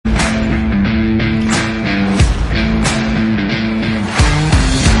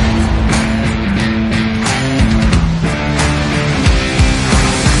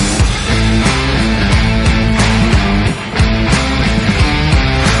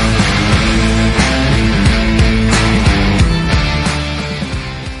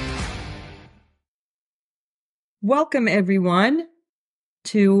welcome everyone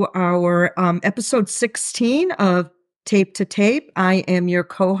to our episode 16 of Tape to Tape. I am your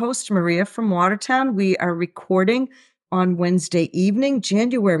co-host, Maria from Watertown. We are recording on Wednesday evening,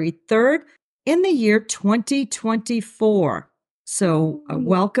 January 3rd, in the year 2024. So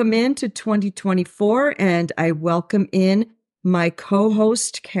welcome into 2024, and I welcome in my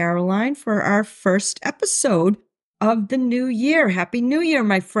co-host, Caroline, for our first episode of the new year. Happy New Year,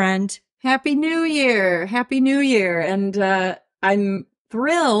 my friend. Happy New Year. Happy New Year. And I'm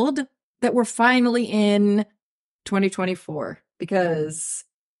thrilled that we're finally in 2024 because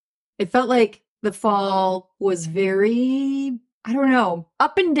it felt like the fall was very, I don't know,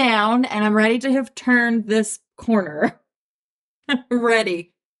 up and down, and I'm ready to have turned this corner.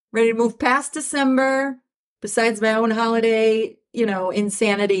 ready to move past December. Besides my own holiday,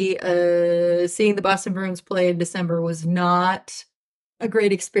 insanity, seeing the Boston Bruins play in December was not a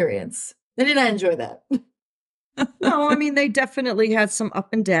great experience. I did not enjoy that. No, I mean, they definitely had some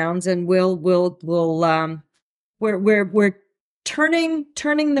up and downs, and we're turning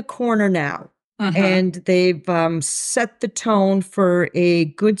the corner now. And they've set the tone for a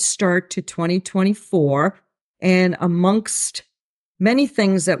good start to 2024. And amongst many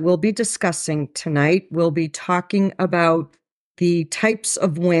things that we'll be discussing tonight, we'll be talking about the types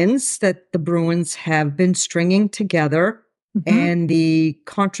of wins that the Bruins have been stringing together and the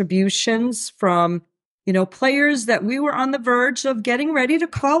contributions from, players that we were on the verge of getting ready to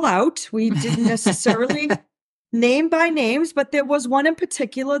call out. We didn't necessarily name by names, but there was one in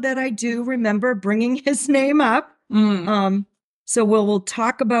particular that I do remember bringing his name up. So we'll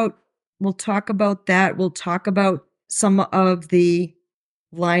talk about that. We'll talk about some of the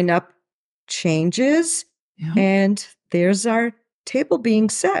lineup changes, and there's our table being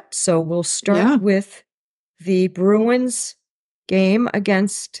set. So we'll start with the Bruins game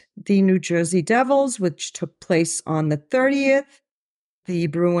against the New Jersey Devils, which took place on the 30th. The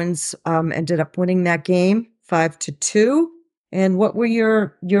Bruins ended up winning that game 5-2. And what were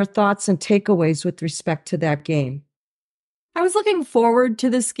your thoughts and takeaways with respect to that game? I was looking forward to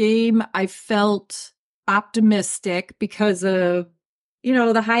this game. I felt optimistic because of,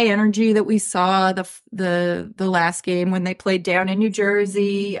 the high energy that we saw the last game when they played down in New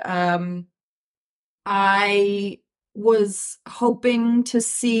Jersey. I was hoping to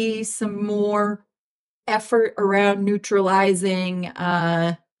see some more effort around neutralizing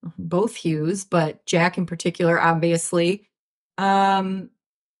both Hughes, but Jack in particular, obviously. And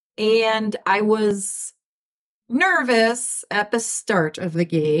I was nervous at the start of the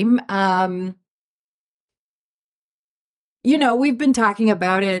game. We've been talking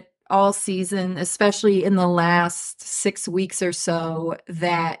about it all season, especially in the last 6 weeks or so,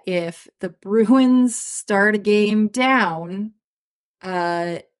 that if the Bruins start a game down,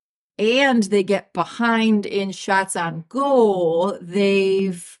 and they get behind in shots on goal,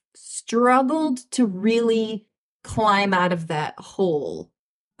 they've struggled to really climb out of that hole.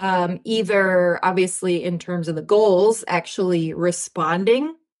 Either obviously in terms of the goals actually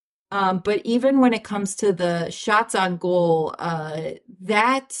responding, but even when it comes to the shots on goal,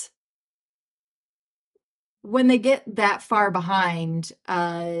 that when they get that far behind,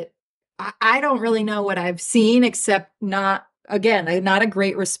 I don't really know what I've seen, except not a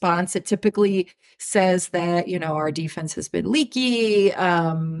great response. It typically says that, our defense has been leaky,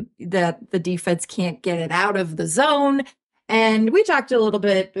 that the defense can't get it out of the zone. And we talked a little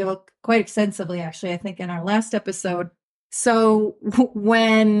bit, quite extensively, actually, I think in our last episode. So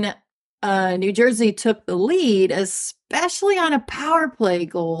when New Jersey took the lead, especially on a power play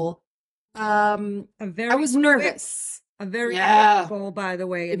goal, I was nervous. A very quick goal, by the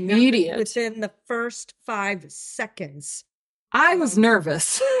way. Immediate. Within the first 5 seconds. I was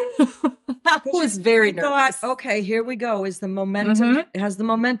nervous. I was very nervous. Thought, okay, here we go. Has the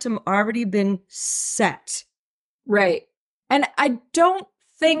momentum already been set? Right. And I don't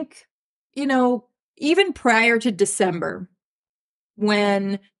think, even prior to December,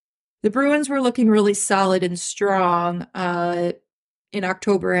 when the Bruins were looking really solid and strong in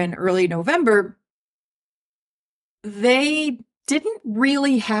October and early November, they didn't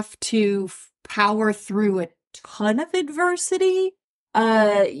really have to power through a ton of adversity.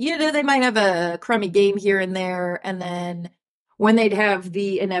 They might have a crummy game here and there, and then when they'd have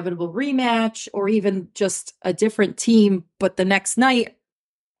the inevitable rematch or even just a different team, but the next night,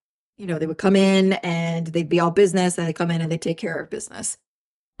 they would come in and they'd be all business, and they come in and they take care of business.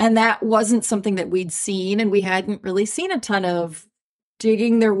 And that wasn't something that we'd seen, and we hadn't really seen a ton of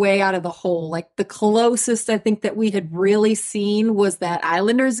digging their way out of the hole. Like the closest I think that we had really seen was that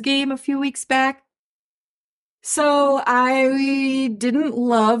Islanders game a few weeks back. So I didn't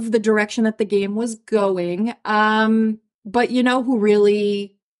love the direction that the game was going. But you know who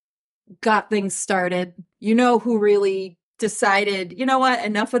really got things started? You know who really decided, you know what,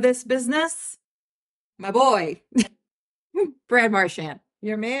 enough of this business? My boy, Brad Marchand.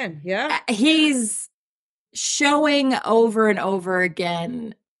 Your man, yeah. He's showing over and over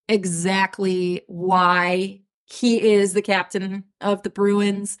again exactly why he is the captain of the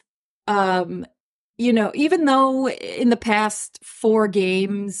Bruins. Um, even though in the past 4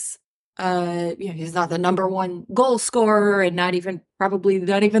 games, he's not the number one goal scorer and probably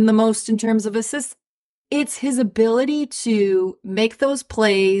not even the most in terms of assists. It's his ability to make those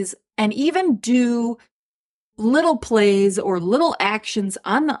plays and even do little plays or little actions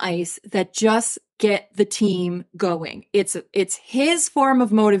on the ice that just get the team going. It's his form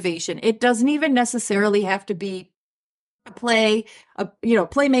of motivation. It doesn't even necessarily have to be playmaking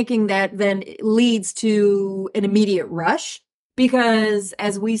that then leads to an immediate rush, because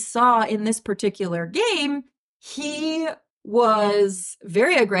as we saw in this particular game, he was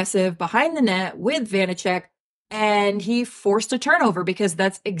very aggressive behind the net with Vanacek, and he forced a turnover because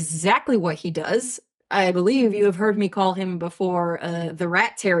that's exactly what he does. I believe you have heard me call him before the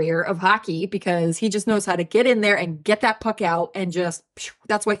rat terrier of hockey, because he just knows how to get in there and get that puck out, and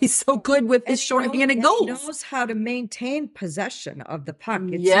that's why he's so good with his shorthanded goals. He knows how to maintain possession of the puck.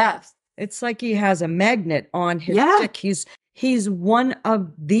 Yes. It's like he has a magnet on his stick. He's one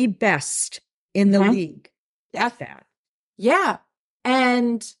of the best in the league at that. Yeah.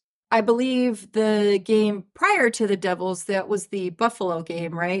 And I believe the game prior to the Devils, that was the Buffalo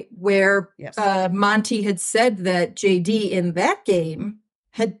game, right? Where Monty had said that JD in that game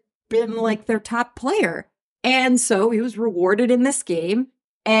had been like their top player. And so he was rewarded in this game.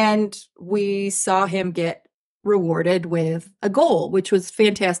 And we saw him get rewarded with a goal, which was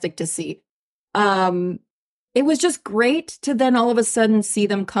fantastic to see. It was just great to then all of a sudden see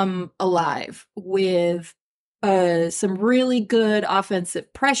them come alive with some really good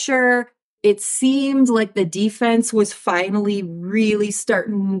offensive pressure. It seemed like the defense was finally really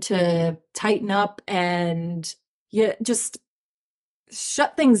starting to tighten up and just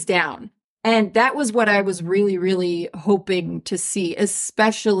shut things down. And that was what I was really, really hoping to see,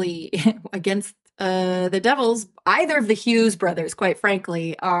 especially against the Devils. Either of the Hughes brothers, quite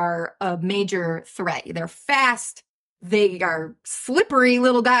frankly, are a major threat. They're fast. They are slippery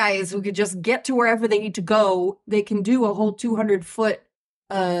little guys who could just get to wherever they need to go. They can do a whole 200-foot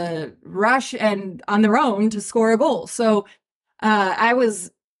rush and on their own to score a goal. So I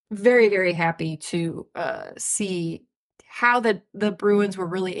was very, very happy to see how the Bruins were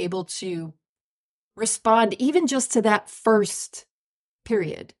really able to respond even just to that first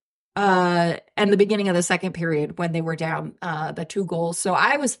period and the beginning of the second period when they were down the 2 goals. So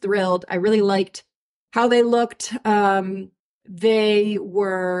I was thrilled. I really liked how they looked. They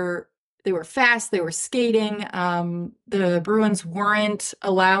were fast. They were skating. The Bruins weren't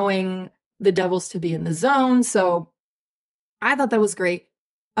allowing the Devils to be in the zone. So I thought that was great.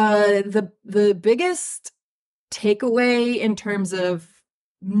 The biggest takeaway in terms of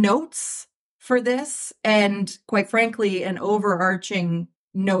notes for this, and quite frankly, an overarching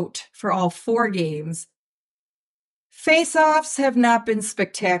note for all 4 games, face-offs have not been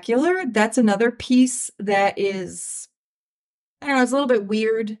spectacular. That's another piece that is, I don't know, it's a little bit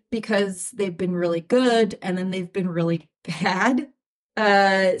weird because they've been really good and then they've been really bad.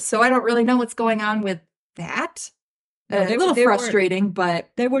 So I don't really know what's going on with that. A little frustrating, but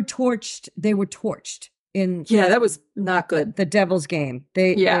they were torched. They were torched in. Yeah, that was not good. The Devils game.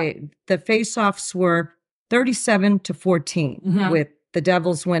 The face-offs were 37-14 with the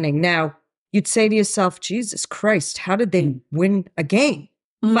Devils winning. Now, you'd say to yourself, Jesus Christ, how did they win a game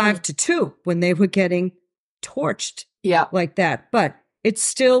 5-2 when they were getting torched like that? But it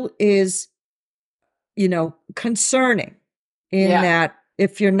still is, concerning in that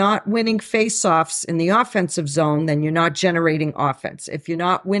if you're not winning face-offs in the offensive zone, then you're not generating offense. If you're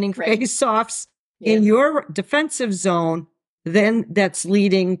not winning face-offs in your defensive zone, then that's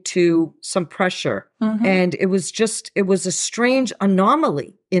leading to some pressure. And it was a strange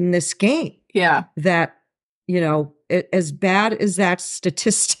anomaly in this game. Yeah. That, as bad as that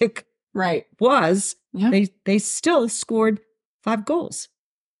statistic was, they still scored 5 goals.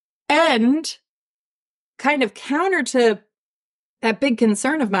 And kind of counter to that big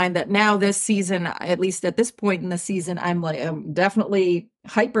concern of mine that now this season, at least at this point in the season, I'm definitely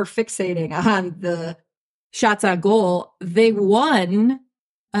hyper fixating on the shots on goal. They won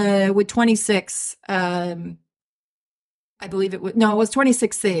with 26. I believe it was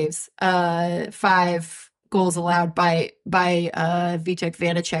 26 saves, 5 goals allowed by Vitek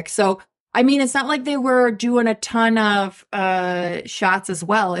Vanacek. So I mean, it's not like they were doing a ton of shots as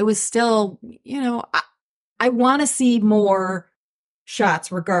well. It was still, I want to see more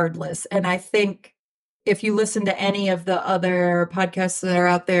shots regardless. And I think if you listen to any of the other podcasts that are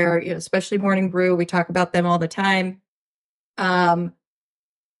out there, especially Morning Brew, we talk about them all the time. And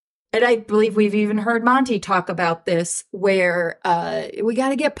I believe we've even heard Monty talk about this, where we got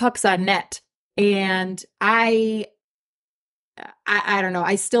to get pucks on net. And I don't know.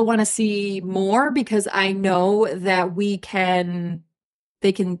 I still want to see more because I know that they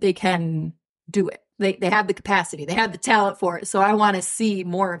can do it. They have the capacity. They have the talent for it. So I want to see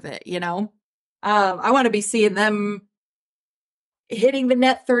more of it, I want to be seeing them hitting the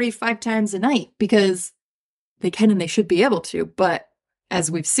net 35 times a night because they can and they should be able to. But as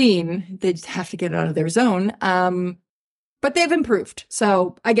we've seen, they just have to get out of their zone. But they've improved.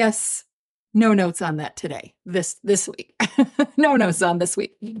 So I guess no notes on that today, this week. No notes on this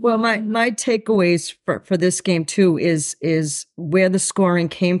week. Well, my takeaways for this game too is where the scoring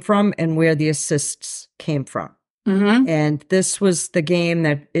came from and where the assists came from. Mm-hmm. And this was the game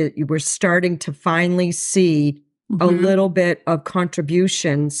that we're starting to finally see a little bit of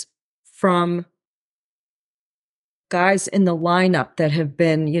contributions from guys in the lineup that have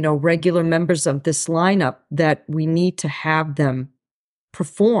been, regular members of this lineup, that we need to have them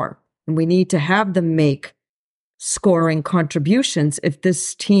perform and we need to have them make scoring contributions if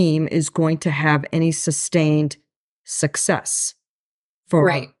this team is going to have any sustained success for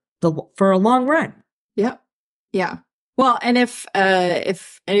a long run. Yep. Yeah. Well, and if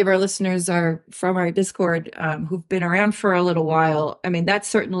any of our listeners are from our Discord who've been around for a little while, I mean, that's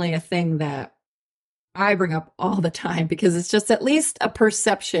certainly a thing that I bring up all the time because it's just at least a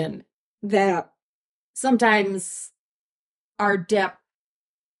perception that sometimes our depth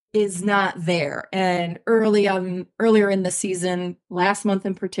is not there. And earlier in the season, last month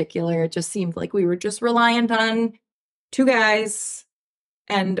in particular, it just seemed like we were just reliant on two guys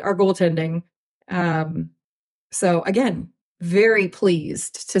and our goaltending. So again, very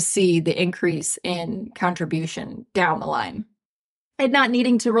pleased to see the increase in contribution down the line. And not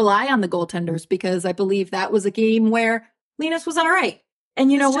needing to rely on the goaltenders because I believe that was a game where Linus was all right. And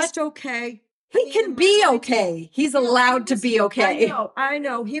you know what? Just okay. He can be okay. He's allowed to be okay. I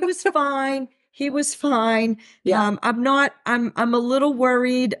know. He was fine. He was fine. Yeah. I'm a little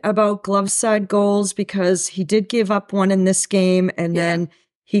worried about glove side goals because he did give up one in this game and then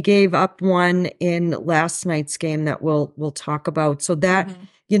he gave up one in last night's game that we'll talk about. So that,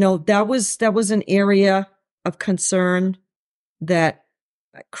 that was an area of concern that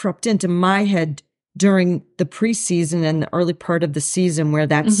crept into my head during the preseason and the early part of the season where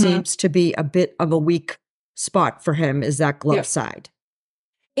that seems to be a bit of a weak spot for him is that glove side.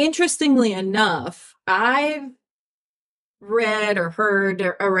 Interestingly enough, I've read or heard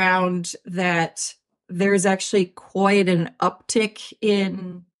around that there's actually quite an uptick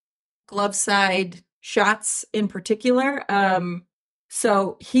in glove side shots in particular.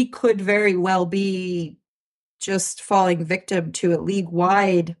 So he could very well be just falling victim to a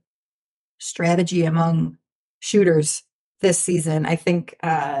league-wide strategy among shooters this season. I think,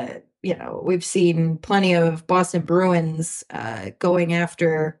 we've seen plenty of Boston Bruins going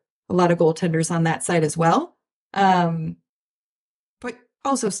after a lot of goaltenders on that side as well. But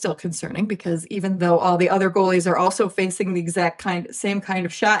also still concerning because even though all the other goalies are also facing the same kind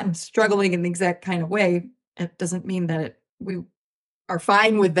of shot and struggling in the exact kind of way, it doesn't mean that we are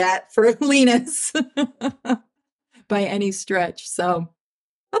fine with that for Linus by any stretch. So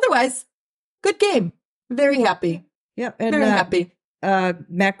otherwise, good game. Very happy. Yep. And very happy.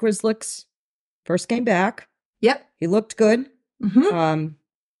 Matt Grzelcyk's first game back. Yep. He looked good.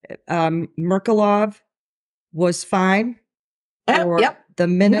 Merkulov was fine for the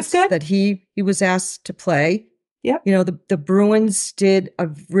minutes that he was asked to play. Yep. The Bruins did a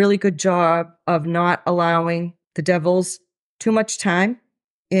really good job of not allowing the Devils too much time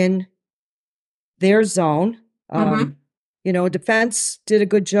in their zone. Defense did a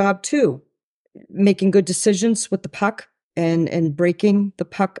good job too, making good decisions with the puck and breaking the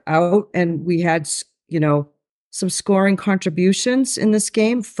puck out. And we had, some scoring contributions in this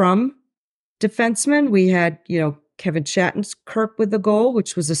game from defensemen. We had, Kevin Shattenkirk with the goal,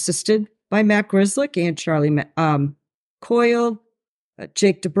 which was assisted by Matt Grzelcyk and Charlie Coyle.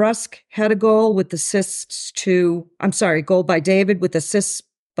 Jake DeBrusk had a goal with assists goal by David with assists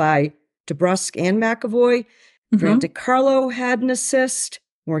by DeBrusk and McAvoy. Brandon Carlo had an assist.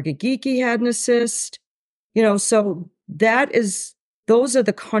 Morgan Geekie had an assist. So those are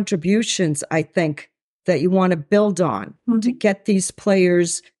the contributions, I think, that you want to build on to get these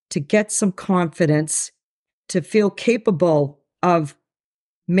players to get some confidence, to feel capable of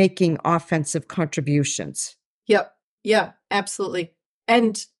making offensive contributions. Yep. Yeah, absolutely.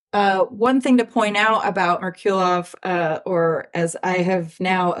 And one thing to point out about Merkulov, or as I have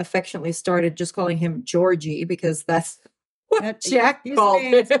now affectionately started just calling him Georgie, because that's what Jack called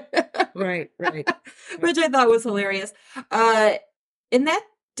him. Right. Which I thought was hilarious. In that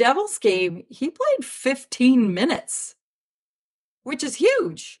Devils game, he played 15 minutes, which is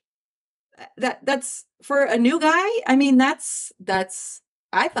huge. That's for a new guy. I mean, that's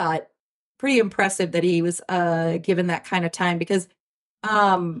I thought pretty impressive that he was given that kind of time, because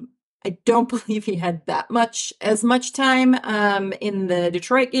I don't believe he had as much time in the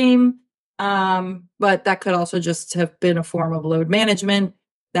Detroit game. But that could also just have been a form of load management,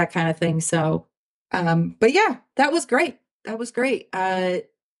 that kind of thing. So but yeah, that was great. That was great. The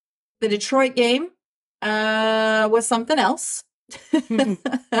Detroit game was something else.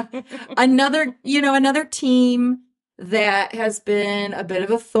 Another team that has been a bit of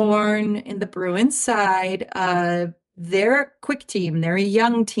a thorn in the Bruins side. They're a quick team. They're a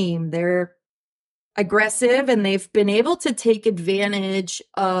young team. They're aggressive, and they've been able to take advantage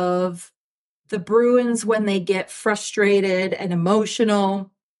of the Bruins when they get frustrated and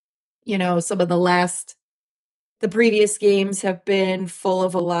emotional. Some of the previous games have been full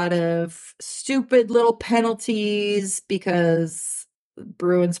of a lot of stupid little penalties because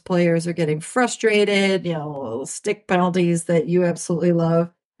Bruins players are getting frustrated, little stick penalties that you absolutely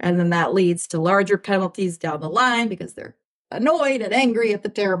love. And then that leads to larger penalties down the line because they're annoyed and angry at the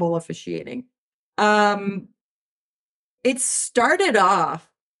terrible officiating. It started off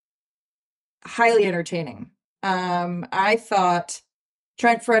highly entertaining. I thought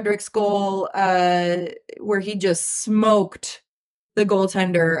Trent Frederick's goal, where he just smoked the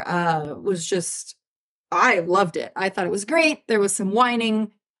goaltender, was just, I loved it. I thought it was great. There was some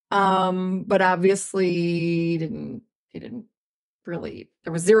whining, but obviously he didn't really,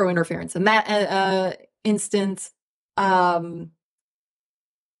 there was zero interference in that instance. But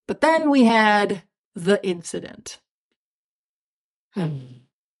then we had the incident.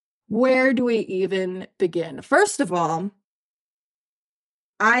 Where do we even begin? First of all,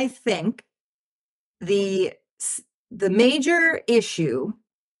 I think the major issue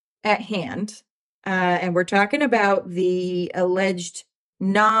at hand, and we're talking about the alleged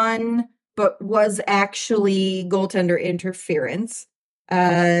but was actually goaltender interference.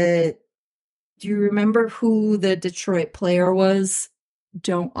 Do you remember who the Detroit player was?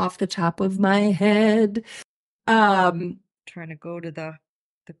 Don't off the top of my head. Trying to go to the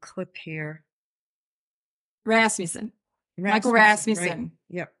clip here. Rasmussen. Michael Rasmussen. Right.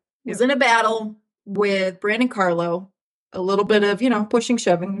 Yep. Was in a battle with Brandon Carlo. A little bit of, pushing,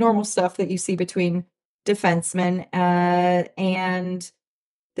 shoving, normal stuff that you see between defensemen. And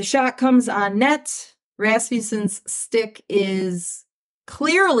the shot comes on net. Rasmussen's stick is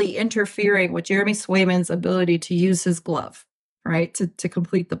clearly interfering with Jeremy Swayman's ability to use his glove, right, to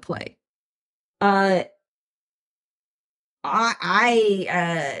complete the play. I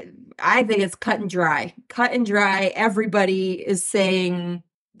think it's cut and dry. Cut and dry. Everybody is saying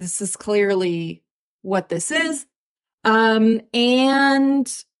this is clearly what this is.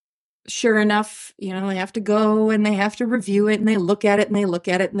 And sure enough, they have to go and they have to review it and they look at it and they look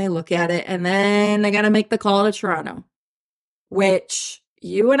at it and they look at it. And then they got to make the call to Toronto, which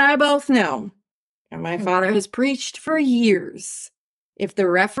you and I both know. And my father has preached for years. If the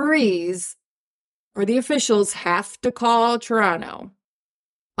referees or the officials have to call Toronto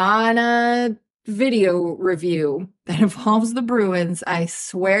on a video review that involves the Bruins, I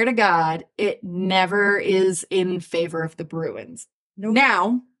swear to God, it never is in favor of the Bruins. Nope.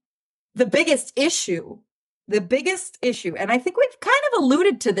 Now, the biggest issue, and I think we've kind of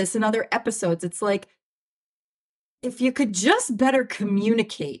alluded to this in other episodes, it's like, if you could just better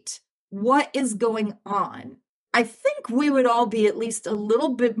communicate what is going on, I think we would all be at least a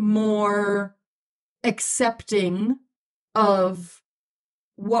little bit more accepting of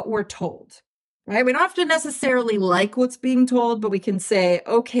what we're told, right? We don't have to necessarily like what's being told, but we can say,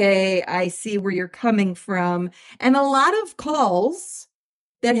 okay, I see where you're coming from. And a lot of calls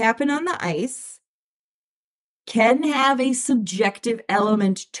that happen on the ice can have a subjective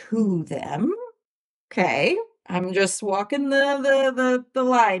element to them. Okay, I'm just walking the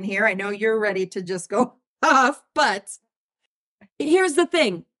line here. I know you're ready to just go off, but here's the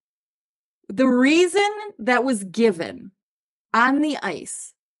thing. The reason that was given on the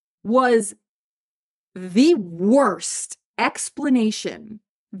ice was the worst explanation,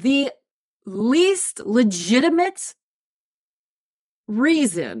 the least legitimate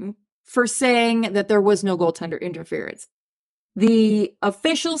reason for saying that there was no goaltender interference. The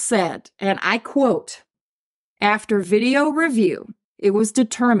official said, and I quote, "After video review, It was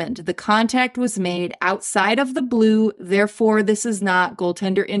determined the contact was made outside of the blue. Therefore, this is not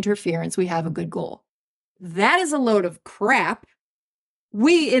goaltender interference. We have a good goal. That is a load of crap.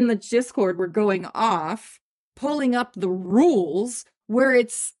 We in the Discord were going off, pulling up the rules where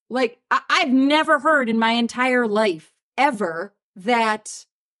it's like, I've never heard in my entire life ever that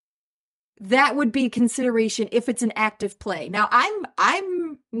would be consideration if it's an active play. Now,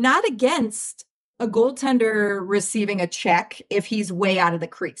 I'm not against a goaltender receiving a check if he's way out of the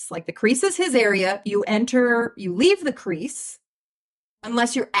crease. Like, the crease is his area. You leave the crease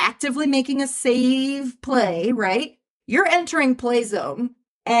unless you're actively making a save play, right? You're entering play zone,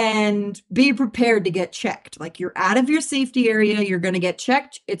 and be prepared to get checked. Like, you're out of your safety area. You're going to get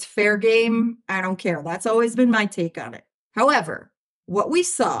checked. It's fair game. I don't care. That's always been my take on it. However, what we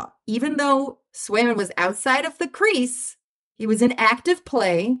saw, even though Swayman was outside of the crease, he was in active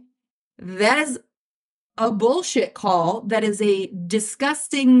play. That is a bullshit call. That is a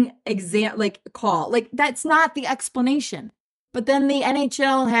disgusting call. Like, that's not the explanation. But then the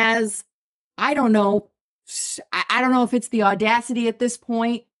NHL has, I don't know if it's the audacity at this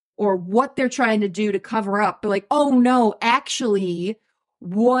point or what they're trying to do to cover up. But like, oh no, actually,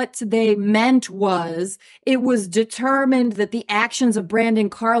 what they meant was it was determined that the actions of Brandon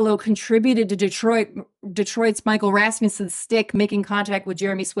Carlo contributed to Detroit's Michael Rasmussen's stick making contact with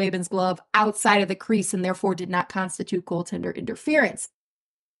Jeremy Swayman's glove outside of the crease and therefore did not constitute goaltender interference.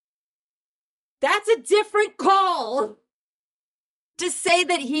 That's a different call. To say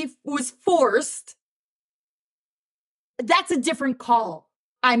that he was forced, that's a different call.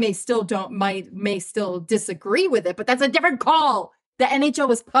 I may still disagree with it, but that's a different call. The NHL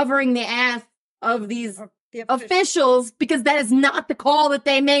was covering the ass of these officials because that is not the call that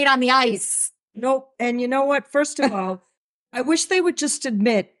they made on the ice. Nope. And you know what? First of all, I wish they would just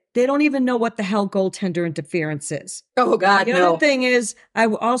admit they don't even know what the hell goaltender interference is. Oh, God, no. The other thing is, I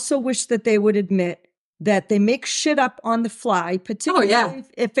also wish that they would admit that they make shit up on the fly, particularly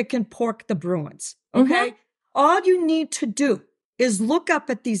if it can pork the Bruins. Okay? Mm-hmm. All you need to do is look up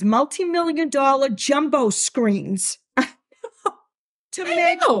at these multi-million-dollar jumbo screens to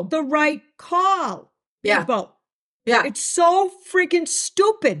make the right call. Yeah. People. Yeah. It's so friggin'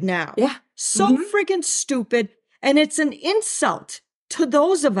 stupid now. Yeah. So friggin' stupid. And it's an insult to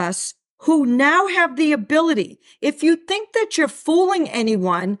those of us who now have the ability. If you think that you're fooling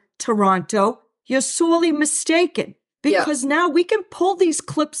anyone, Toronto, you're sorely mistaken, because now we can pull these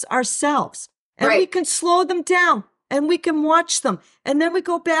clips ourselves and we can slow them down and we can watch them. And then we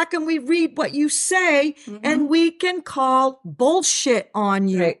go back and we read what you say and we can call bullshit on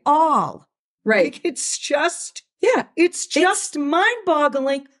you all. Right. Like, it's just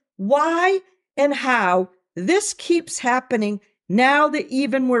mind-boggling why and how this keeps happening now that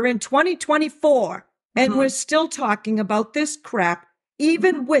even we're in 2024 and we're still talking about this crap,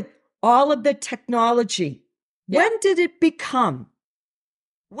 even with all of the technology. Yeah. When did it become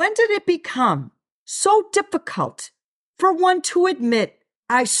so difficult for one to admit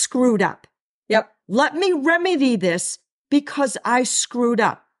I screwed up? Yep. Let me remedy this because I screwed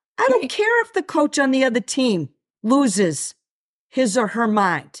up. I don't care if the coach on the other team loses his or her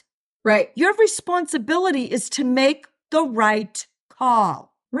mind. Right. Your responsibility is to make the right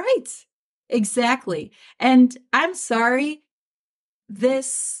call. Right. Exactly. And I'm sorry,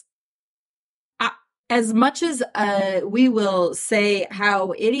 as much as we will say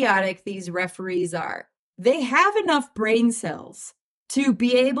how idiotic these referees are, they have enough brain cells to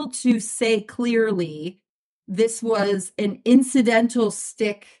be able to say clearly this was an incidental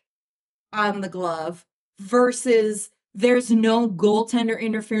stick on the glove versus there's no goaltender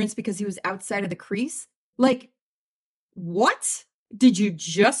interference because he was outside of the crease. Like, what? Did you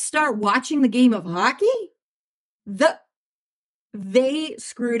just start watching the game of hockey? They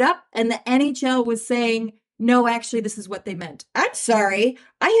screwed up and the NHL was saying, no, actually, this is what they meant. I'm sorry.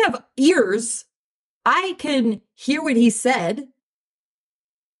 I have ears. I can hear what he said.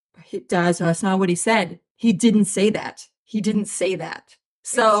 That's not what he said. He didn't say that.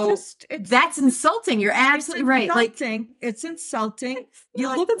 So that's insulting. You're absolutely right. It's insulting. You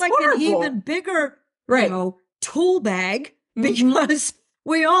like, look like horrible. an even bigger, tool bag because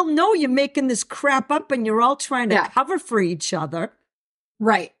we all know you're making this crap up and you're all trying to cover for each other.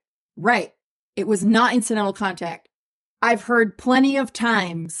 Right. It was not incidental contact. I've heard plenty of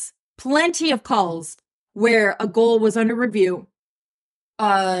calls where a goal was under review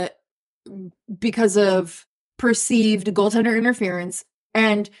because of perceived goaltender interference.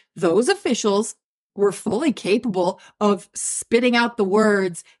 And those officials were fully capable of spitting out the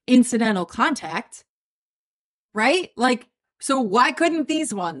words incidental contact, right? Like, so why couldn't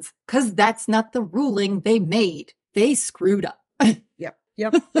these ones? Because that's not the ruling they made. They screwed up.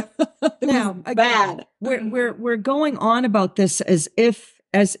 Yep. Now, again, bad. We're going on about this as if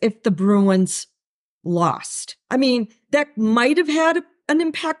the Bruins lost. I mean, that might have had an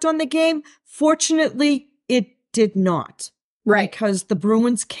impact on the game. Fortunately, it did not. Right. Because the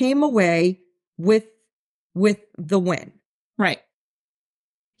Bruins came away with the win. Right.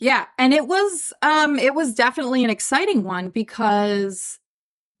 Yeah, and it was definitely an exciting one because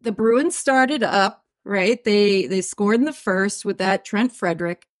the Bruins started up, right? They scored in the first with that Trent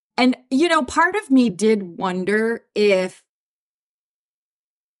Frederick. And part of me did wonder if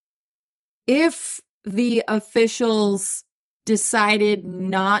the officials decided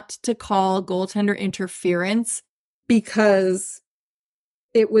not to call goaltender interference because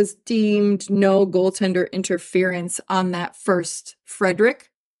it was deemed no goaltender interference on that first Frederick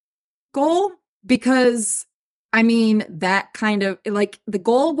goal. Because, I mean, that kind of, like, the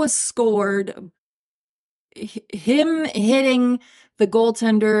goal was scored. Him hitting the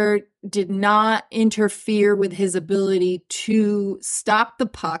goaltender did not interfere with his ability to stop the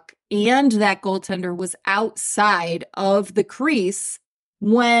puck, and that goaltender was outside of the crease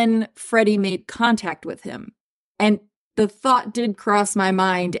when Freddie made contact with him. And the thought did cross my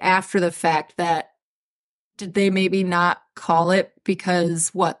mind after the fact that did they maybe not call it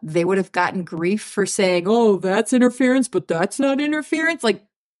because they would have gotten grief for saying, oh, that's interference, but that's not interference? Like,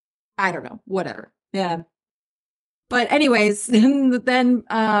 I don't know, whatever. Yeah. But anyways, then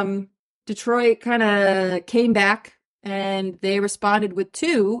Detroit kind of came back and they responded with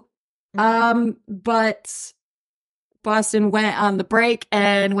 2. But Boston went on the break,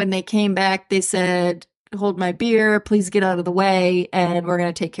 and when they came back, they said, hold my beer, please get out of the way, and we're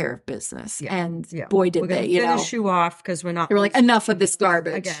going to take care of business. Yeah. And boy, did they, finish you off because we're not. They were like, enough of this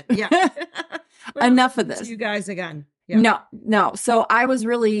garbage. Again. Yeah. Enough of this. You guys again. Yeah. No. So I was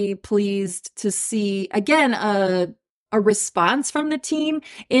really pleased to see, again, a response from the team.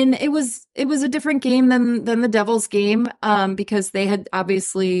 And it was a different game than the Devils game, because they had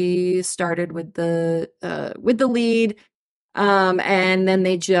obviously started with the lead, and then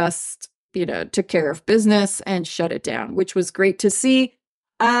they just took care of business and shut it down, which was great to see.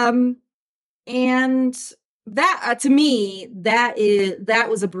 And that to me, that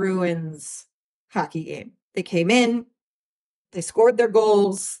was a Bruins hockey game. They came in, they scored their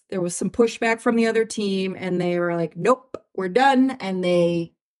goals. There was some pushback from the other team, and they were like, nope, we're done. And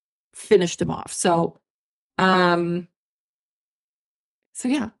they finished them off. So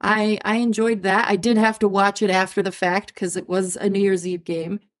yeah, I enjoyed that. I did have to watch it after the fact because it was a New Year's Eve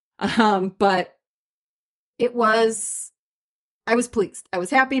game. But I was pleased. I was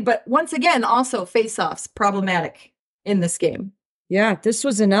happy. But once again, also face-offs problematic in this game. Yeah, this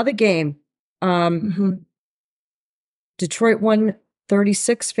was another game. Detroit won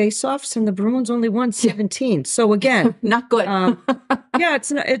 36 faceoffs and the Bruins only won 17. So again, not good. Yeah,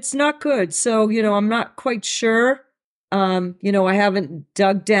 it's not good. So, I'm not quite sure. I haven't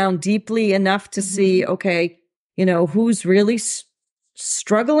dug down deeply enough to see, okay, who's really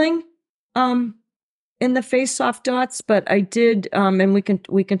struggling in the face-off dots, but I did, and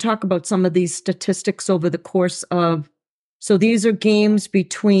we can talk about some of these statistics over the course of, so these are games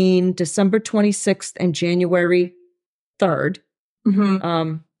between December 26th and January 3rd.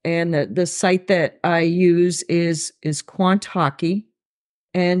 And the site that I use is Quant Hockey.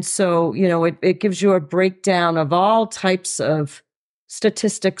 And so, it gives you a breakdown of all types of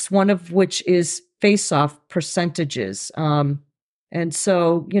statistics, one of which is face-off percentages. And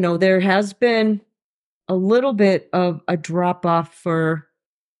so, there has been a little bit of a drop-off for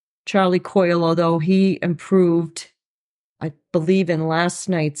Charlie Coyle, although he improved, I believe, in last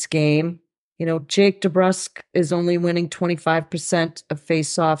night's game. Jake DeBrusk is only winning 25% of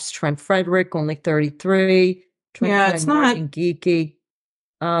face-offs. Trent Frederick, only 33. It's not. Morgan Geekie.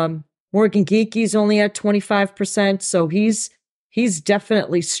 Morgan Geekie's only at 25%. So he's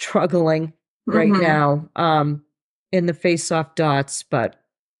definitely struggling right now in the face-off dots. But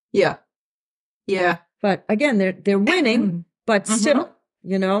yeah. But again, they're winning, but still,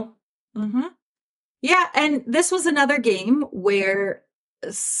 Yeah, and this was another game where,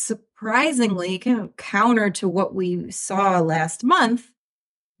 surprisingly, kind of counter to what we saw last month,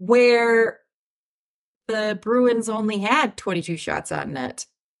 where the Bruins only had 22 shots on net,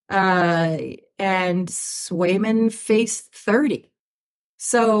 and Swayman faced 30.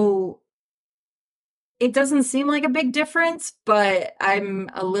 So it doesn't seem like a big difference, but I'm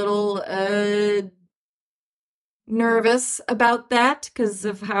a little nervous about that because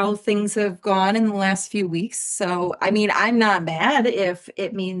of how things have gone in the last few weeks. So, I mean, I'm not mad if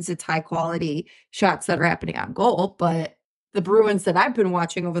it means it's high quality shots that are happening on goal, but the Bruins that I've been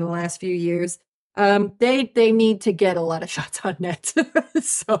watching over the last few years They need to get a lot of shots on net.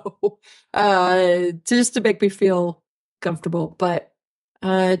 So just to make me feel comfortable. But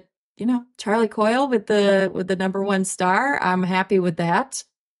Charlie Coyle with the number one star, I'm happy with that.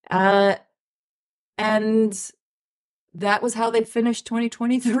 And that was how they finished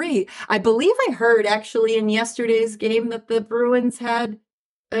 2023. I believe I heard actually in yesterday's game that the Bruins had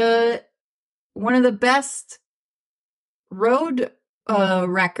one of the best road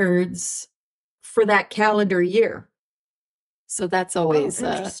records for that calendar year. So that's always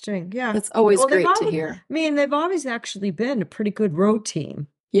interesting. Yeah. That's always great to hear. I mean, they've always actually been a pretty good road team.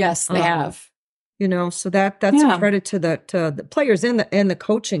 Yes, they have. So that's a credit to the players and the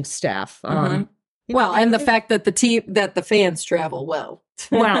coaching staff. And the fact that the fans travel well.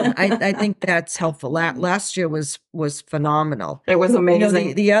 Well, I think that's helpful. Last year was phenomenal. It was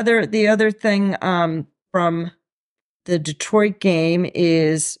amazing. The other thing from the Detroit game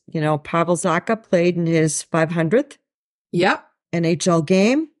is, Pavel Zacha played in his 500th NHL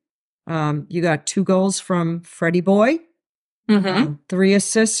game. You got 2 goals from Freddie Boy, 3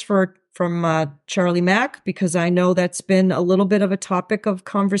 assists from Charlie Mack, because I know that's been a little bit of a topic of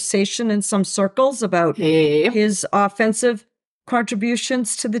conversation in some circles about his offensive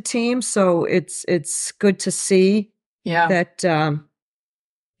contributions to the team. So it's good to see that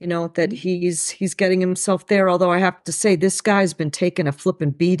that he's getting himself there. Although I have to say, this guy's been taking a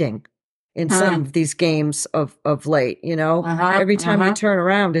flipping beating in some of these games of late. Every time I turn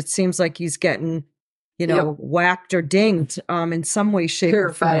around, it seems like he's getting whacked or dinged in some way, shape,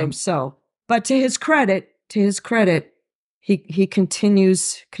 or form. So, but to his credit, he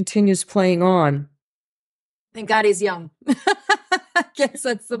continues playing on. Thank God he's young. I guess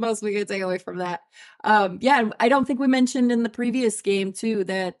that's the most we can take away from that. I don't think we mentioned in the previous game too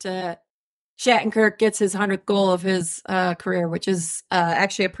that Shattenkirk gets his 100th goal of his career, which is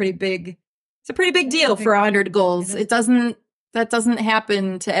actually a pretty big deal for 100 goals. That doesn't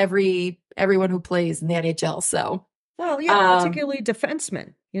happen to everyone who plays in the NHL. So, particularly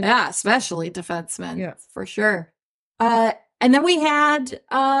defensemen. Yeah, especially defensemen. Yeah, for sure. And then we had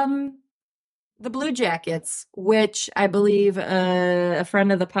the Blue Jackets, which I believe a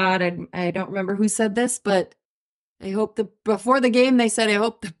friend of the pod, I don't remember who said this, but before the game they said, I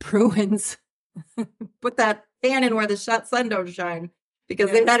hope the Bruins put that cannon where the sun don't shine,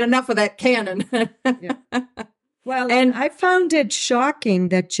 because they've had enough of that cannon. Well, and I found it shocking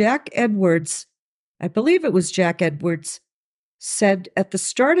that Jack Edwards, I believe it was Jack Edwards, said at the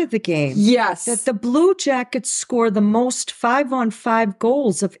start of the game that the Blue Jackets score the most 5-on-5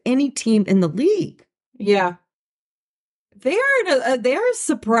 goals of any team in the league. Yeah. They're a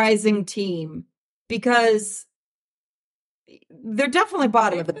surprising team, because they're definitely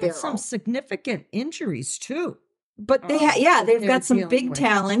bottom of the barrel. Some significant injuries too. But they've got some big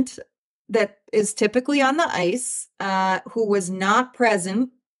talent that is typically on the ice, who was not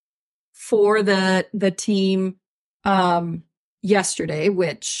present for the team yesterday,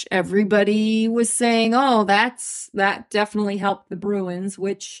 which everybody was saying, that definitely helped the Bruins,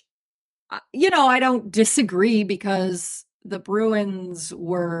 which, I don't disagree, because the Bruins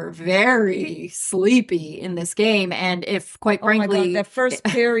were very sleepy in this game. And if, quite frankly, my God, that first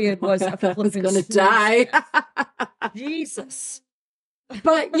period was I was going to die. Jesus.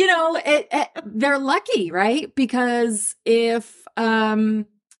 But, they're lucky, right? Because if it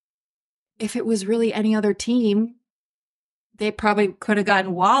was really any other team, they probably could have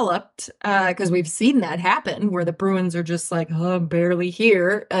gotten walloped, because we've seen that happen, where the Bruins are just like, I'm barely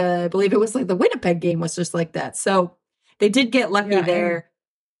here. I believe it was like the Winnipeg game was just like that. So they did get lucky there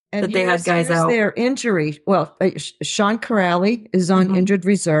and that they had guys out. Their injury. Well, Sean Corrali is on injured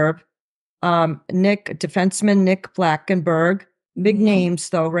reserve. Defenseman Nick Blackenberg. Big names,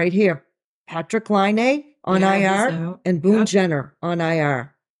 though, right here. Patrick Laine on IR and Boone Jenner on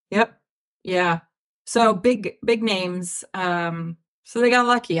IR. Yep. Yeah. So big names. So they got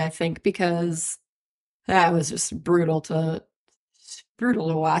lucky, I think, because that was just brutal to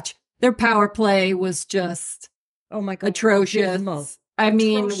watch. Their power play was just atrocious. I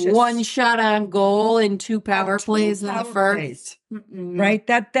mean, one shot on goal in 2 power plays in the first. Right?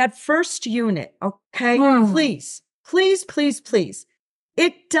 That first unit, okay? Please.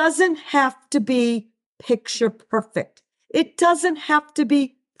 It doesn't have to be picture perfect. It doesn't have to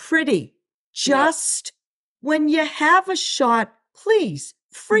be pretty. Just when you have a shot, please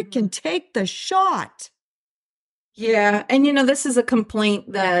freaking take the shot. Yeah. And, this is a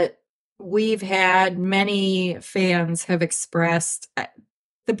complaint that we've had, many fans have expressed.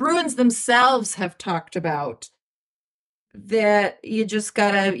 The Bruins themselves have talked about that you just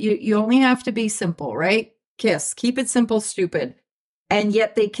gotta, you only have to be simple, right? Keep it simple, stupid. And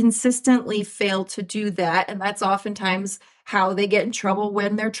yet they consistently fail to do that. And that's oftentimes how they get in trouble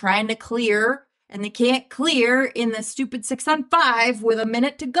when they're trying to clear and they can't clear in the stupid 6-on-5 with a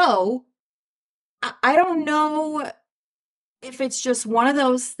minute to go. I don't know if it's just one of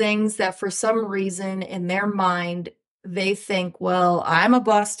those things that for some reason in their mind, they think, well, I'm a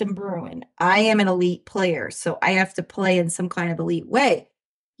Boston Bruin. I am an elite player, so I have to play in some kind of elite way.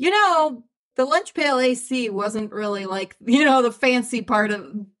 The lunch pail AC wasn't really like, the fancy part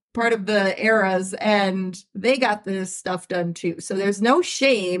of the eras, and they got this stuff done too. So there's no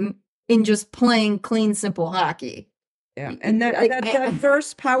shame in just playing clean, simple hockey. Yeah. And that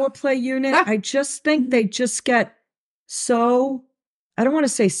first power play unit, I just think they just get so, I don't want to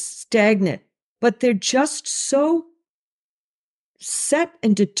say stagnant, but they're just so set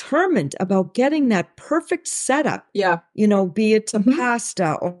and determined about getting that perfect setup. Yeah. Be it to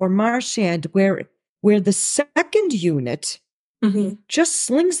Pasta or Marchand, where the second unit just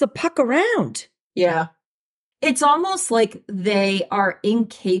slings the puck around. Yeah. It's almost like they are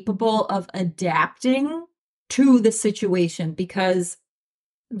incapable of adapting to the situation, because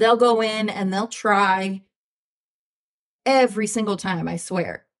they'll go in and they'll try every single time, I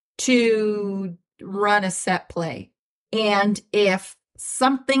swear, to run a set play. And if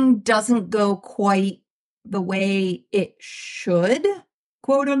something doesn't go quite the way it should,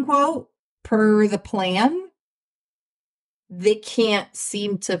 quote unquote, per the plan, they can't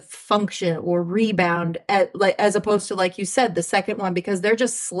seem to function or rebound as opposed to, like you said, the second one, because they're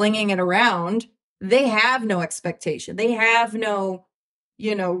just slinging it around. They have no expectation. They have no,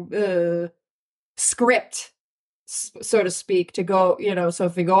 script, so to speak, to go, so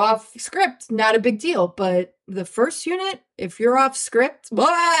if you go off script, not a big deal. But the first unit, if you're off script,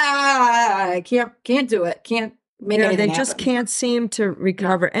 I can't do it. Can't make anything they happen. just can't seem to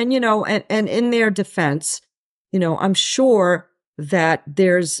recover. And, and in their defense, I'm sure that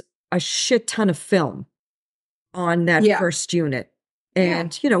there's a shit ton of film on that first unit.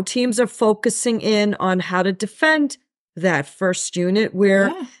 And, teams are focusing in on how to defend that first unit,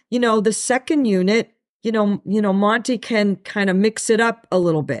 where, the second unit, Monty can kind of mix it up a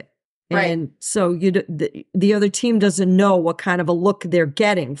little bit. Right. And so the other team doesn't know what kind of a look they're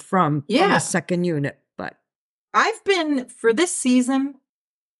getting from the second unit. But for this season,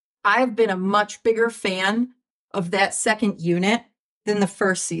 I've been a much bigger fan of that second unit than the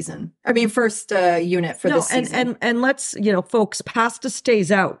first unit for this season. And let's, folks, Pasta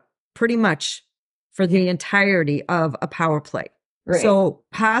stays out pretty much for the entirety of a power play. Right. So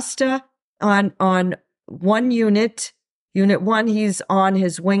Pasta on one unit 1, he's on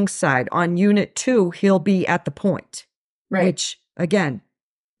his wing side. On unit 2, he'll be at the point. Right. Which, again,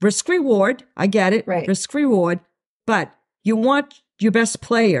 risk reward. I get it. Right. Risk reward. But you want your best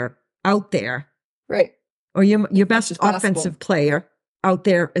player out there. Right. Or your best offensive player out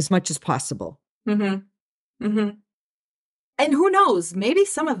there as much as possible. Mm-hmm. Mm-hmm. And who knows? Maybe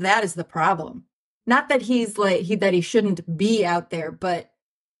some of that is the problem. Not that that he shouldn't be out there, but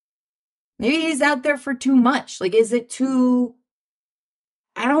maybe he's out there for too much. Like, is it too?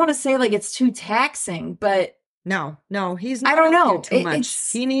 I don't want to say like it's too taxing, but no, he's not. I don't know. Too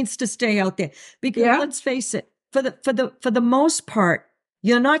much. He needs to stay out there because let's face it. For the most part,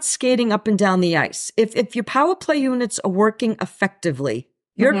 you're not skating up and down the ice. If your power play units are working effectively,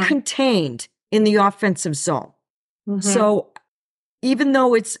 you're contained in the offensive zone. Mm-hmm. So even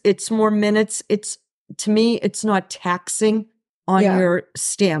though it's more minutes, to me, it's not taxing on your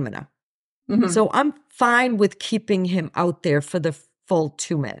stamina. Mm-hmm. So I'm fine with keeping him out there for the full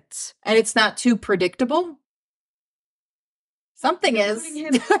 2 minutes. And it's not too predictable? Something is.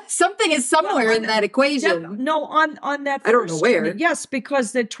 Something is somewhere in that equation. No, on that. I don't know where. Unit, yes,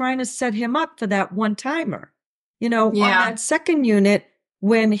 because they're trying to set him up for that one timer. On that second unit,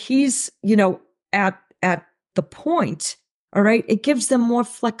 when he's at the point, all right, it gives them more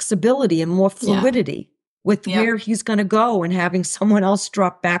flexibility and more fluidity with where he's going to go and having someone else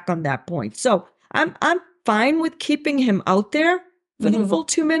drop back on that point. So I'm fine with keeping him out there for the full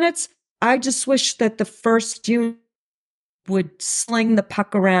 2 minutes. I just wish that the first unit would sling the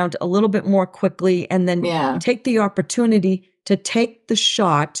puck around a little bit more quickly and then take the opportunity to take the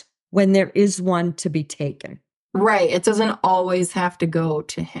shot when there is one to be taken. Right. It doesn't always have to go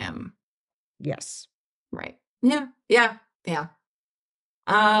to him. Yes. Right. Yeah.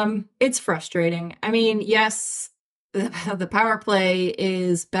 It's frustrating. I mean, yes, the power play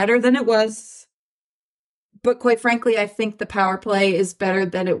is better than it was, but quite frankly, I think the power play is better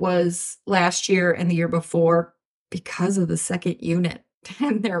than it was last year and the year before, because of the second unit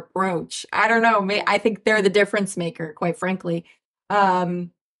and their approach. I don't know. I think they're the difference maker, quite frankly. Yeah.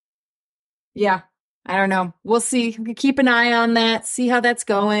 I don't know. We'll see. We keep an eye on that, see how that's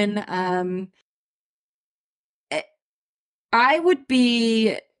going. I would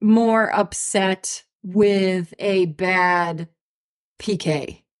be more upset with a bad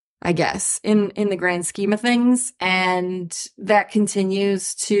PK, I guess, in the grand scheme of things. And that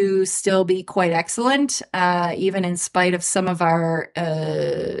continues to still be quite excellent, even in spite of some of our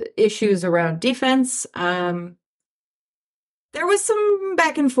issues around defense. There was some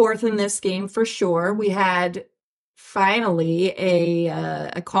back and forth in this game for sure. We had finally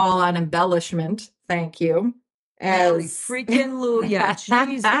a call on embellishment. Thank you. Holy As freaking Luya,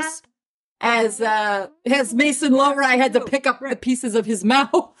 Jesus. as Mason Lowry had to pick up the pieces of his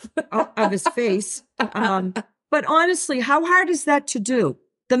mouth. Of his face. But honestly, how hard is that to do?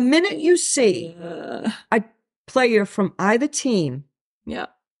 The minute you see a player from either team Yeah.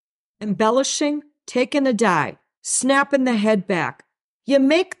 embellishing, taking a dive, snapping the head back, you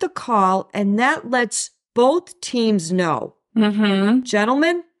make the call, and that lets both teams know,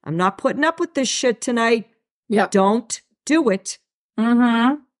 gentlemen, I'm not putting up with this shit tonight. Yeah. Don't do it.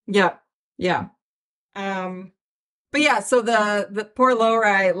 Yeah. Yeah. But yeah, so the poor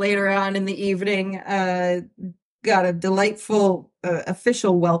Lowry later on in the evening got a delightful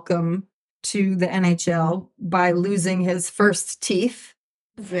official welcome to the NHL by losing his first teeth.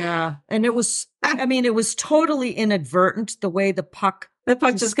 Yeah. And it was totally inadvertent the way the puck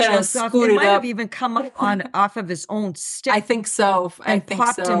just kind of scooted scooted up. It might up. have even come up off of his own stick. I think so. And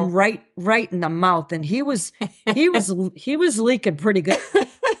popped him right in the mouth, and he was leaking pretty good.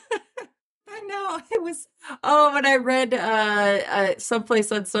 I know it was. Oh, and I read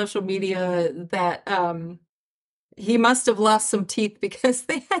someplace on social media that he must have lost some teeth because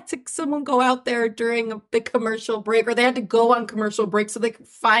they had someone go out there during the commercial break, or they had to go on commercial break so they could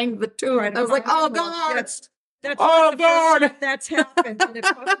find the tooth. And I was like, oh God. That's not the first time that's happened, and it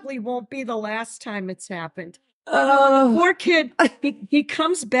probably won't be the last time it's happened. Poor kid, he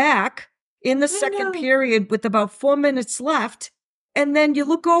comes back in the second period with about 4 minutes left, and then you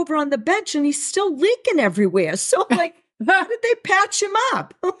look over on the bench and he's still leaking everywhere. So like, how did they patch him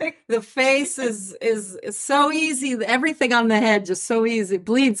up? The face is so easy. Everything on the head just so easy. It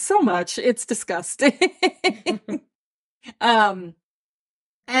bleeds so much. It's disgusting.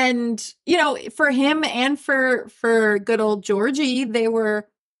 And for him and for good old Georgie, they were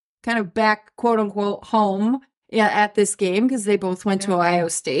kind of back, quote unquote, home at this game because they both went to Ohio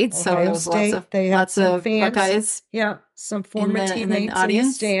State. So there was lots of fans. Buckeyes. Yeah, some former teammates in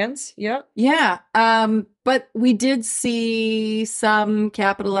the stands. Yeah. Yeah. But we did see some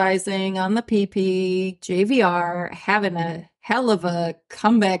capitalizing on the PP. JVR having a hell of a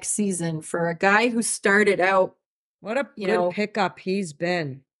comeback season for a guy who started out. What a good pickup he's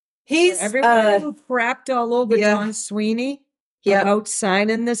been. Everyone who crapped all over Don Sweeney about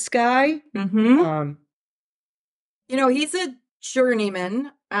signing this guy. He's a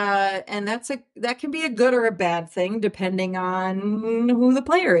journeyman, and that can be a good or a bad thing depending on who the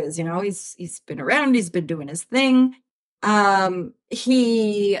player is. He's been around, he's been doing his thing.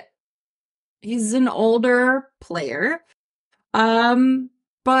 He's an older player,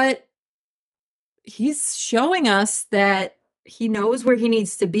 but he's showing us that he knows where he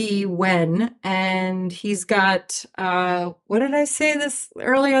needs to be when, and he's got what did I say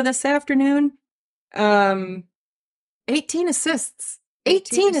earlier this afternoon? 18 assists.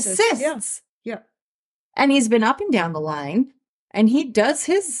 18 assists. Yeah. And he's been up and down the line, and he does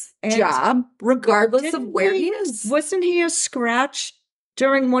his job regardless of where he is. Wasn't he a scratch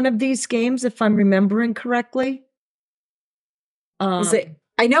during one of these games, if I'm remembering correctly?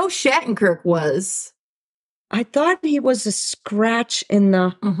 I know Shattenkirk was. I thought he was a scratch in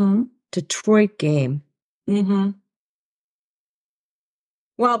the Detroit game.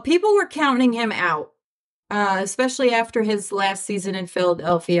 Well, people were counting him out, especially after his last season in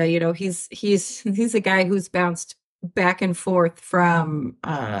Philadelphia. He's a guy who's bounced back and forth from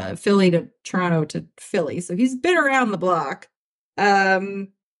Philly to Toronto to Philly, so he's been around the block. And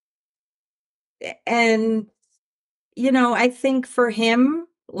I think for him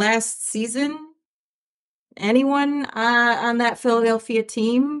last season, anyone on that Philadelphia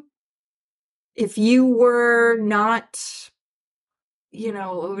team, if you were not,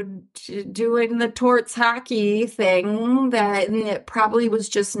 doing the torts hockey thing, that it probably was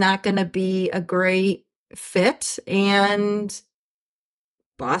just not going to be a great fit. And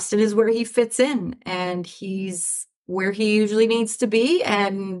Boston is where he fits in, and he's where he usually needs to be.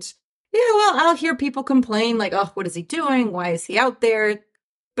 And I'll hear people complain like, oh, what is he doing? Why is he out there?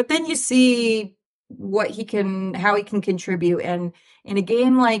 But then you see how he can contribute. And in a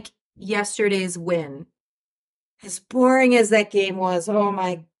game like yesterday's win, as boring as that game was, oh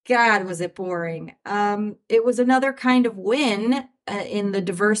my God, was it boring. It was another kind of win in the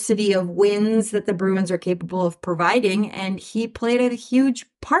diversity of wins that the Bruins are capable of providing, and he played a huge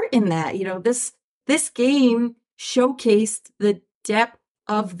part in that. This game showcased the depth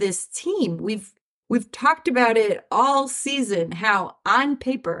of this team. We've talked about it all season, how on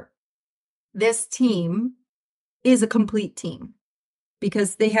paper this team is a complete team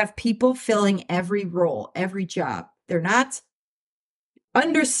because they have people filling every role, every job. They're not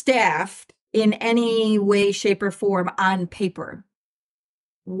understaffed in any way, shape, or form on paper.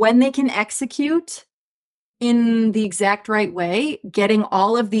 When they can execute in the exact right way, getting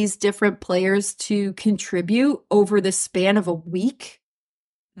all of these different players to contribute over the span of a week,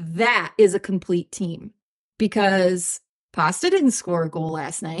 that is a complete team. Because Pasta didn't score a goal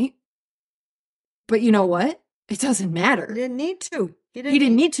last night. But you know what? It doesn't matter. He didn't need to. He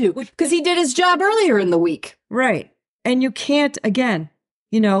didn't need to because he did his job earlier in the week. Right. And you can't, again,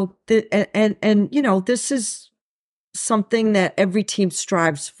 this is something that every team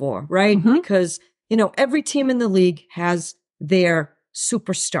strives for, right? Mhm. Because, every team in the league has their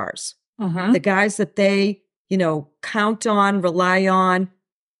superstars, the guys that they, count on, rely on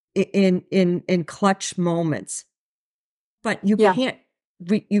in clutch moments. But you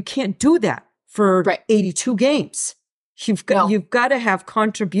can't do that for 82 games. You've got to have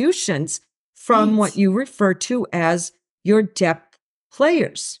contributions from what you refer to as your depth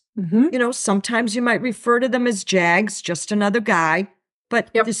players. Sometimes you might refer to them as Jags, just another guy, but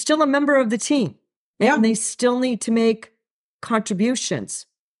they're still a member of the team. Yeah. And they still need to make contributions,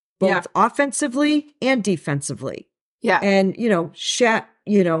 both offensively and defensively. Yeah. And,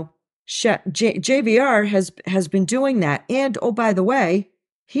 JVR has been doing that. And, oh, by the way,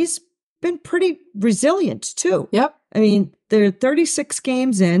 he's been pretty resilient too. Yep. I mean, there are 36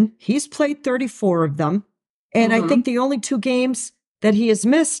 games in. He's played 34 of them. And I think the only 2 games that he has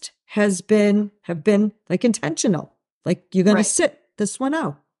missed have been like intentional. Like, you're going to sit this one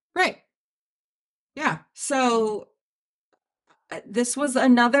out. Right. Yeah. So this was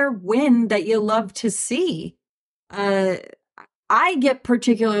another win that you love to see. I get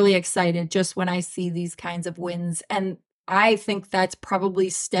particularly excited just when I see these kinds of wins. And I think that's probably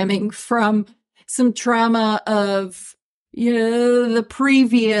stemming from some trauma of, the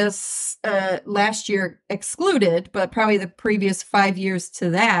previous, last year excluded, but probably the previous 5 years to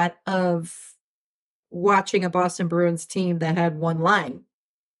that of watching a Boston Bruins team that had one line.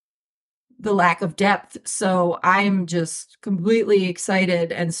 The lack of depth. So I'm just completely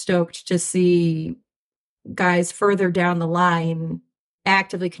excited and stoked to see guys further down the line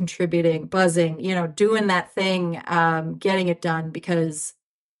actively contributing, buzzing, doing that thing, getting it done, because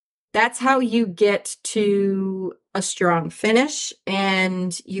that's how you get to a strong finish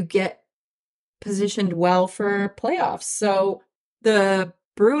and you get positioned well for playoffs. So the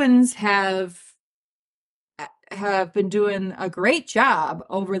Bruins have been doing a great job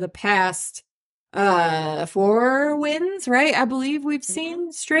over the past 4 wins, right? I believe we've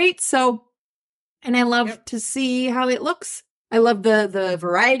seen straight. So, and I love to see how it looks. I love the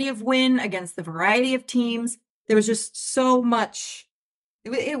variety of win against the variety of teams. There was just so much.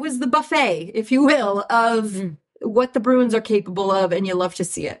 It was the buffet, if you will, of what the Bruins are capable of, and you love to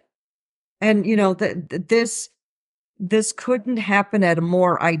see it. And, this couldn't happen at a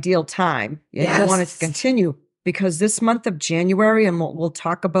more ideal time. I want it to continue because this month of January, and we'll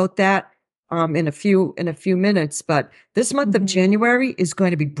talk about that in a few minutes, but this month of January is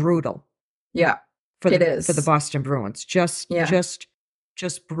going to be brutal. Yeah, for the Boston Bruins. Just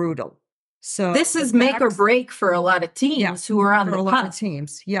brutal. So this is make or break for a lot of teams who are on the a lot of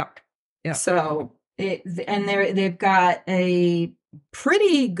teams. Yep. So they've got a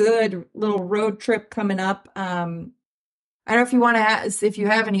pretty good little road trip coming up. I don't know if you want to ask if you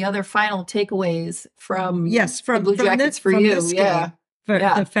have any other final takeaways from the Blue Jackets for you.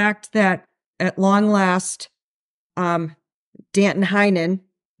 The fact that at long last, Danton Heinen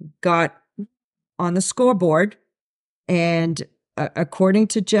got on the scoreboard, and according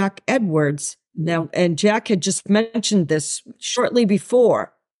to Jack Edwards, now, and Jack had just mentioned this shortly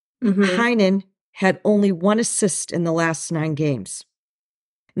before, Heinen had only 1 assist in the last 9 games.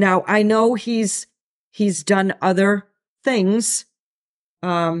 Now, I know he's done other things,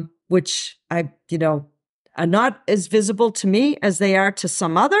 which are not as visible to me as they are to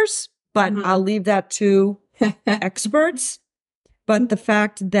some others, but I'll leave that to experts. But the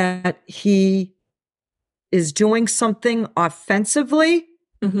fact that he is doing something offensively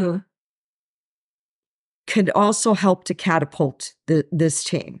could also help to catapult this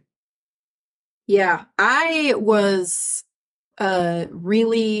team. Yeah, I was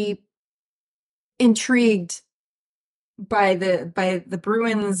really intrigued by the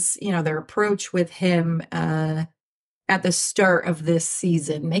Bruins, their approach with him at the start of this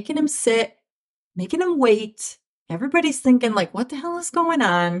season, making him sit, making him wait. Everybody's thinking like, what the hell is going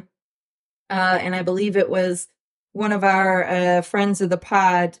on? And I believe it was one of our friends of the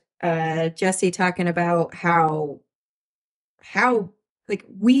pod, Jesse, talking about how like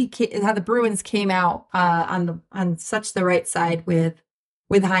how the Bruins came out on such the right side with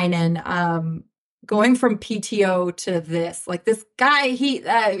Heinen, going from PTO to this. Like this guy, he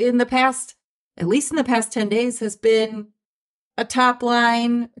in the past, at least in the past 10 days, has been a top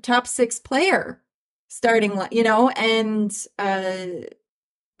six player starting, and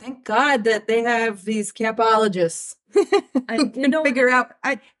thank God that they have these capologists And who can figure out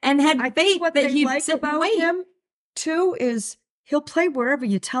and had faith what that they he'd like sit and about wait. him too is he'll play wherever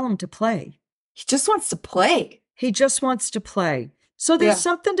you tell him to play. He just wants to play. He just wants to play. So there's Yeah.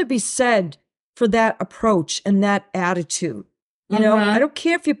 something to be said for that approach and that attitude. You know, I don't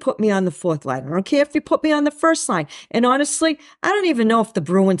care if you put me on the fourth line. I don't care if you put me on the first line. And honestly, I don't even know if the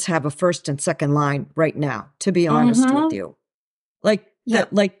Bruins have a first and second line right now, to be honest with you. Like, Yeah.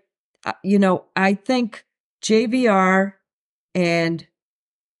 I think JVR and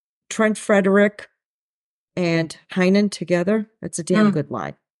Trent Frederick and Heinen together, that's a damn good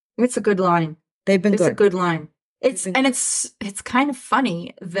line. It's a good line. They've been It's good. a good line. It's kind of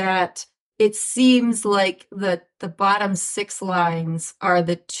funny that it seems like the bottom six lines are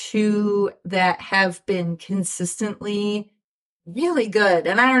the two that have been consistently really good.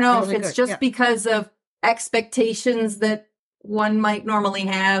 And I don't know Really if it's good, just yeah. because of expectations that one might normally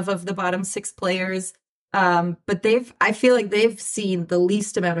have of the bottom six players. But I feel like they've seen the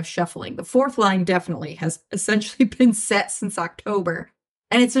least amount of shuffling. The fourth line definitely has essentially been set since October.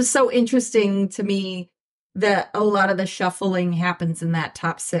 And it's just so interesting to me that a lot of the shuffling happens in that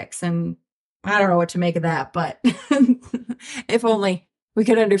top six. And I don't know what to make of that, but if only we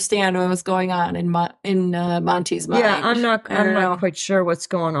could understand what was going on in Monty's mind. Yeah, I'm not quite sure what's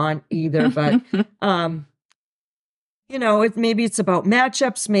going on either, but maybe it's about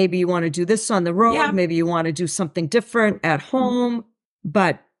matchups. Maybe you want to do this on the road. Yeah. Maybe you want to do something different at home.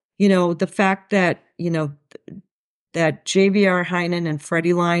 But, the fact that, that JVR Heinen and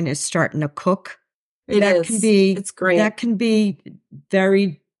Freddie line is starting to cook. It's great. That can be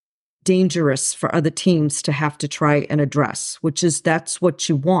very dangerous for other teams to have to try and address, that's what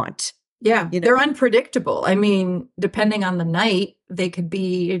you want. Yeah, they're unpredictable. I mean, depending on the night, they could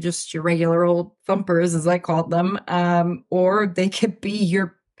be just your regular old thumpers, as I called them, or they could be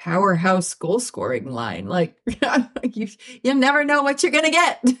your powerhouse goal scoring line. Like you never know what you're gonna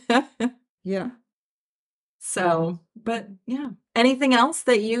get. Yeah. So, but yeah. Anything else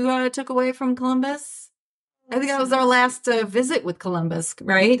that you took away from Columbus? I think that was our last visit with Columbus,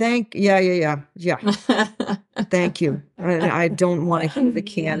 right? Yeah. Thank you. I don't want to hear the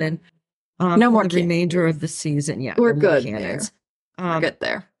cannon. No more the remainder of the season. Yeah, we're no good cannons. there. We're good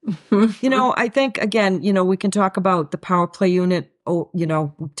there. I think again, we can talk about the power play unit. We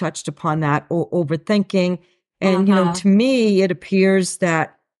touched upon that overthinking, and to me, it appears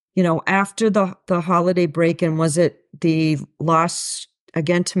that after the holiday break, and was it the loss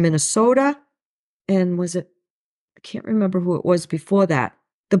again to Minnesota, and was it? I can't remember who it was before that.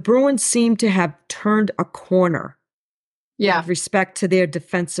 The Bruins seem to have turned a corner. Yeah. With respect to their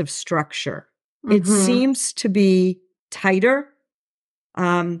defensive structure. It seems to be tighter.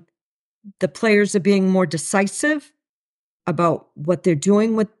 The players are being more decisive about what they're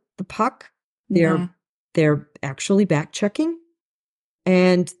doing with the puck. They're actually back checking.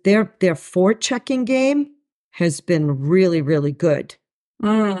 And their forechecking game has been really, really good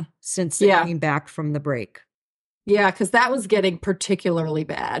since they came back from the break. Yeah, because that was getting particularly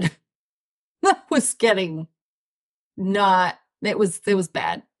bad. That was getting it was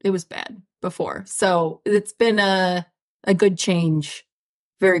bad. It was bad before. So it's been a good change.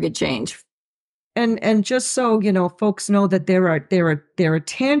 Very good change. And just so folks know that there are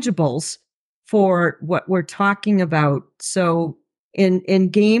tangibles for what we're talking about. So in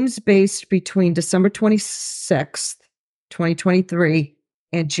games based between December 26th, 2023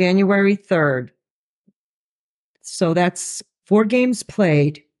 and January 3rd. So that's 4 games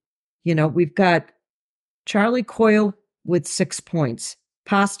played. We've got Charlie Coyle with 6 points,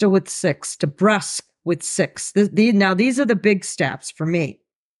 Pasta with 6, DeBrusk with 6. Now these are the big stats for me.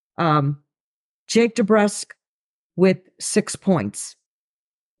 Jake DeBrusk with 6 points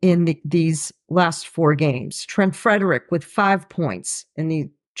in these last 4 games. Trent Frederick with 5 points, and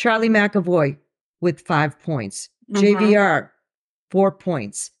Charlie McAvoy with 5 points. JVR 4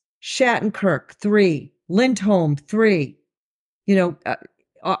 points. Shattenkirk 3. Lindholm 3.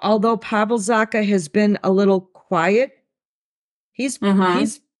 Although Pavel Zacha has been a little quiet, He's Mm-hmm.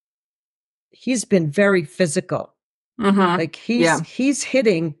 he's been very physical. Mm-hmm. Like Yeah. he's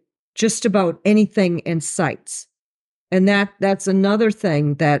hitting just about anything in sights. And that's another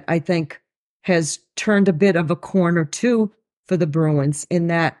thing that I think has turned a bit of a corner too for the Bruins, in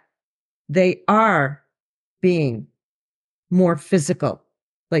that they are being more physical.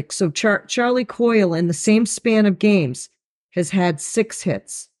 Like, so Charlie Coyle in the same span of games has had 6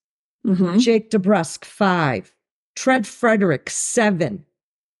 hits. Mm-hmm. Jake DeBrusk, 5. Trent Frederick, 7.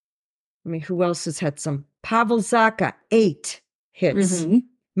 I mean, who else has had some? Pavel Zacha, 8 hits. Mm-hmm.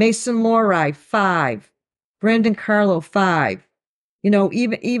 Mason Lohrei, 5. Brandon Carlo, 5.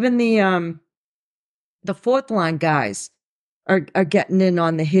 Even the fourth line guys are getting in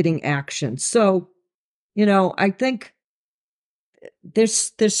on the hitting action. So, I think they're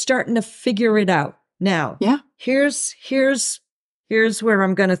starting to figure it out. Now, Yeah. here's where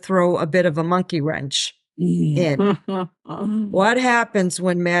I'm going to throw a bit of a monkey wrench in. What happens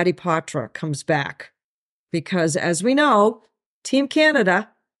when Matty Patra comes back? Because as we know, Team Canada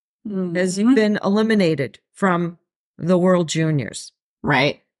has been eliminated from the World Juniors.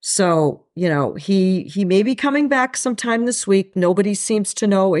 Right. So, he may be coming back sometime this week. Nobody seems to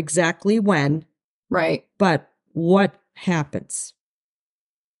know exactly when. Right. But what happens?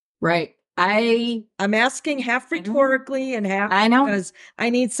 Right. I'm asking half rhetorically and half I know. because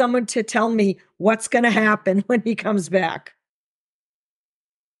I need someone to tell me what's going to happen when he comes back.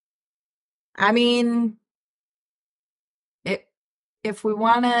 I mean, if we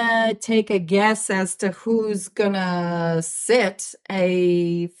want to take a guess as to who's gonna sit,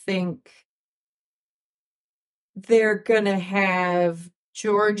 I think they're gonna have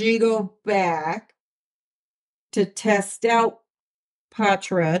Georgie go back to test out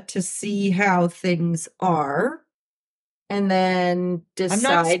Patra to see how things are, and then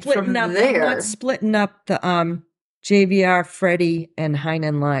decide from there. I'm not splitting up the JVR, Freddie, and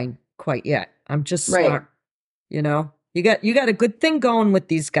Heinen line quite yet. I'm just Right. you got a good thing going with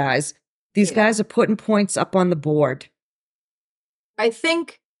these guys. These guys are putting points up on the board. I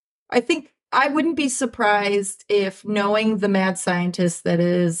think I wouldn't be surprised if, knowing the mad scientist that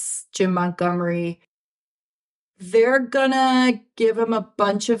is Jim Montgomery, they're gonna give him a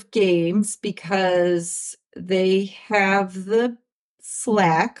bunch of games because they have the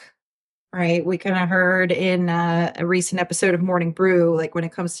slack, right? We kind of heard in a recent episode of Morning Brew, like when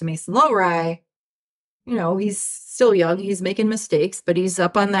it comes to Mason Lohrei, he's still young, he's making mistakes, but he's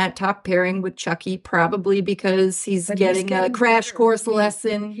up on that top pairing with Chucky, probably because he's getting a crash course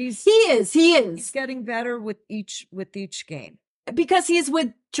lesson. He is. He's getting better with each game. Because he's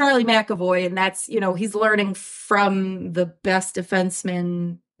with Charlie McAvoy, and that's, he's learning from the best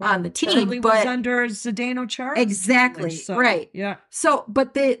defenseman on the team. Charlie was under Zdeno Chara. Exactly. So, right. Yeah. So,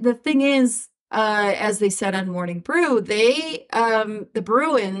 but the thing is, as they said on Morning Brew, the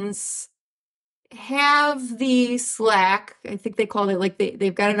Bruins have the slack. I think they called it, like,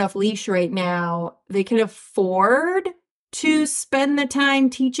 they've got enough leash right now. They can afford to spend the time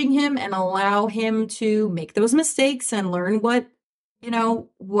teaching him and allow him to make those mistakes and learn what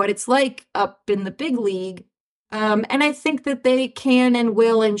it's like up in the big league. And I think that they can and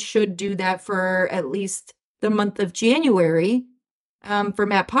will and should do that for at least the month of January, for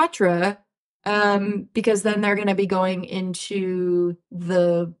Matt Patra, because then they're going to be going into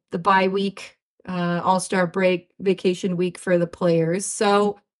the bye week, all-star break, vacation week for the players.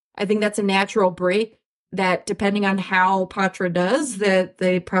 So I think that's a natural break that, depending on how Patra does, that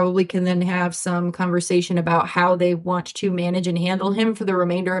they probably can then have some conversation about how they want to manage and handle him for the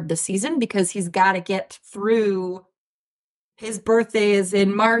remainder of the season, because he's got to get through. His birthday is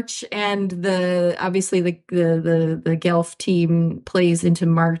in March, and obviously the Guelph team plays into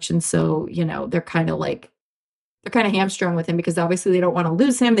March, and so they're kind of hamstrung with him, because obviously they don't want to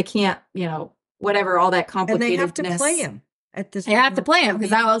lose him. They can't, whatever, all that complicatedness. And they have to play him at this. They have to play him,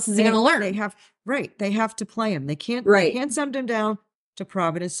 because how else is he going to learn? They have to play him. They can't. Right. They can't send him down to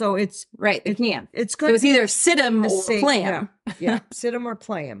Providence. So it's right. They can't. It's good. So it's either sit him or play him. Yeah. Sit him or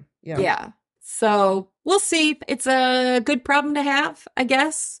play him. Yeah. Yeah. So we'll see. It's a good problem to have, I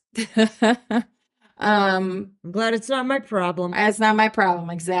guess. I'm glad it's not my problem. It's not my problem.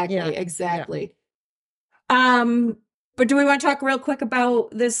 Exactly. Yeah. Exactly. Yeah. But do we want to talk real quick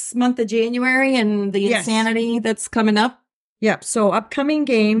about this month of January and the insanity that's coming up? Yeah. So upcoming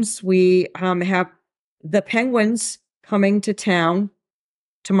games, we have the Penguins coming to town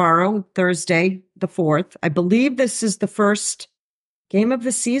tomorrow, Thursday, the 4th. I believe this is the first game of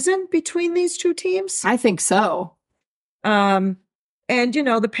the season between these two teams. I think so. And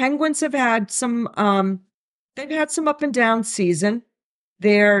the Penguins have had some they've had some up and down season.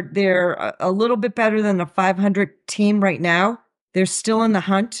 They're a little bit better than a 500 team right now, They're still in the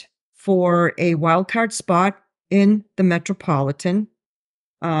hunt for a wild card spot in the Metropolitan.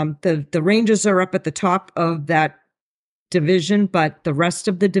 The Rangers are up at the top of that division, but the rest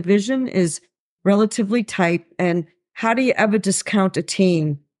of the division is relatively tight. And how do you ever discount a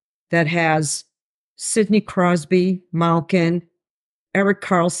team that has Sidney Crosby, Malkin, Eric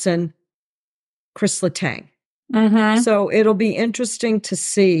Carlson, Chris Letang? Mm-hmm. So it'll be interesting to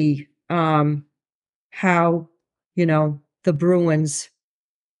see how, the Bruins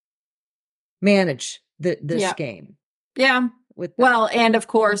manage this game. Yeah. With well, and of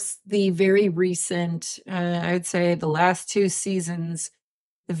course, the very recent, I would say the last 2 seasons,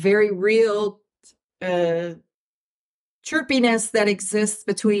 the very real chirpiness that exists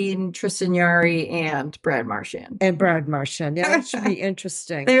between Tristan Yarry and Brad Marchand. Yeah, that should be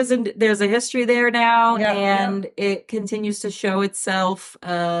interesting. There's a history there now, and it continues to show itself.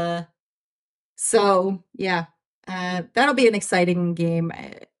 So yeah, that'll be an exciting game.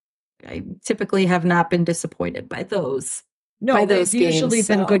 I typically have not been disappointed by those. No, by they've those usually games,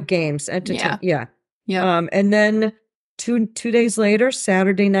 been so. good games. Yeah. And then two days later,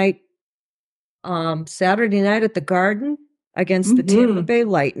 Saturday night at the Garden against the Tampa Bay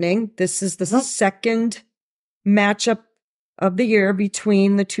Lightning. This is the second matchup of the year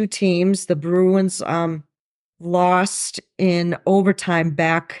between the two teams. The Bruins lost in overtime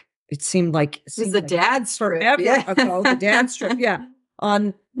back. It seemed like the dad's trip forever ago. The dad's trip,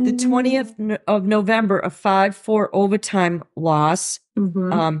 on the 20th of November, a 5-4 overtime loss.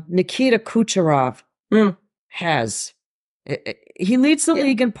 Nikita Kucherov he leads the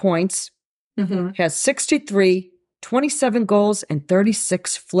league in points, has 63, 27 goals, and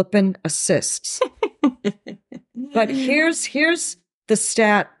 36 flippin' assists. But here's the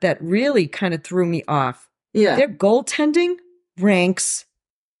stat that really kind of threw me off. Their goaltending ranks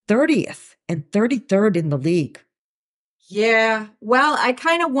 30th and 33rd in the league. Yeah. Well, I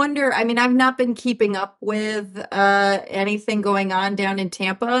kind of wonder. I mean, I've not been keeping up with anything going on down in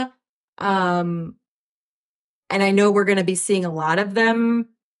Tampa. And I know we're going to be seeing a lot of them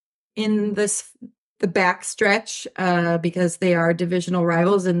in the back stretch because they are divisional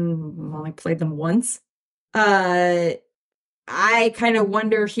rivals and only played them once. I kind of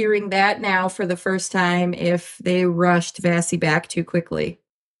wonder, hearing that now for the first time, if they rushed Vasi back too quickly.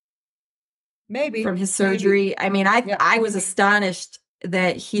 Maybe. From his surgery. Maybe. I mean, I was astonished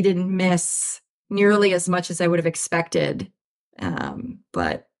that he didn't miss nearly as much as I would have expected.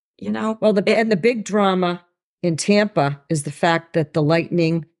 But, Well, the big drama in Tampa is the fact that the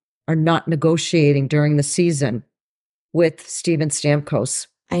Lightning are not negotiating during the season with Steven Stamkos.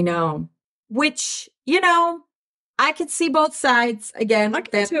 I know. Which, I could see both sides. Again, I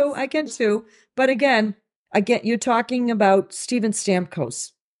can too. But again, you're talking about Steven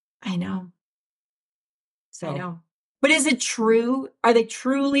Stamkos. I know. So. I know. But is it true? Are they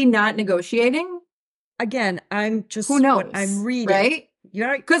truly not negotiating? Again, I'm just who knows? What I'm reading. Right? You're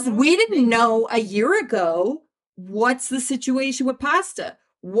right. Because we didn't know a year ago what's the situation with Pasta.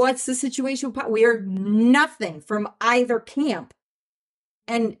 What's the situation with Pasta? We heard nothing from either camp.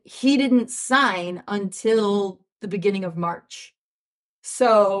 And he didn't sign until the beginning of March.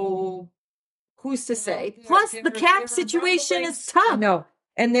 So who's to say? Plus, the cap situation is tough. No.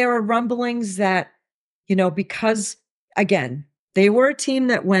 And there are rumblings that, because, again, they were a team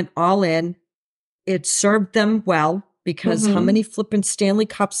that went all in. It served them well because how many flippin' Stanley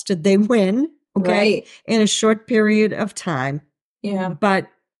Cups did they win? Okay. Right. In a short period of time. Yeah. But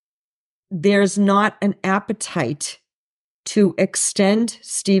there's not an appetite to extend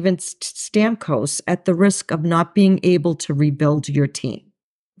Steven Stamkos at the risk of not being able to rebuild your team.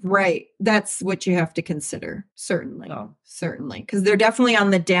 Right. That's what you have to consider. Certainly. Certainly. Because they're definitely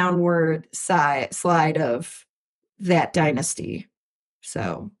on the downward slide of that dynasty.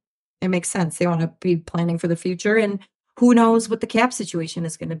 So it makes sense. They want to be planning for the future, and who knows what the cap situation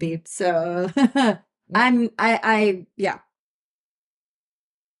is going to be. So I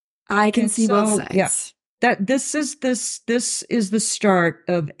can see both sides. Yeah. That this is the start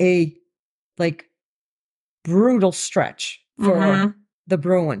of a brutal stretch for the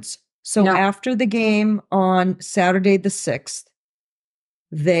Bruins. So after the game on Saturday the 6th,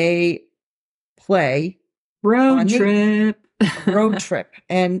 they play road trip.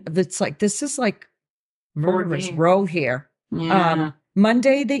 And it's this is murderous row here. Yeah.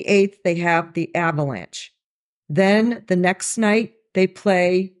 Monday the 8th, they have the Avalanche. Then the next night they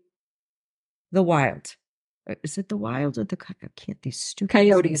play the Wild. Is it the Wild or these stupid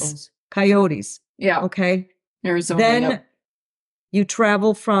Coyotes? Coyotes. Yeah. Okay. Arizona. Then you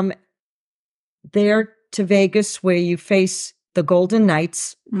travel from there to Vegas, where you face the Golden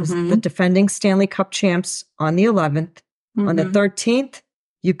Knights, the defending Stanley Cup champs, on the 11th. On the Mhm. 13th,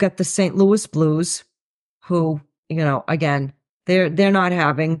 you've got the St. Louis Blues, who, again, they're not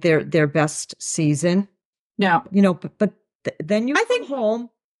having their best season. No. But then you come home.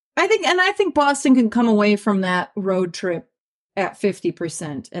 I think Boston can come away from that road trip at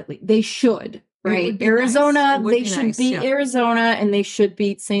 50% at least. They should, right? Arizona, Nice. they should nice, beat yeah. Arizona, and they should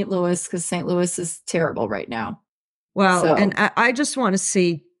beat St. Louis because St. Louis is terrible right now. Well, So. and I just want to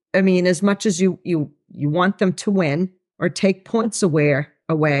see, I mean, as much as you want them to win or take points away,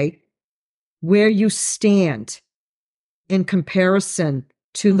 where you stand in comparison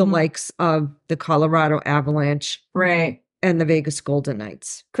to the likes of the Colorado Avalanche, Right, and the Vegas Golden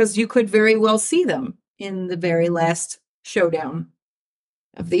Knights. because you could very well see them in the very last showdown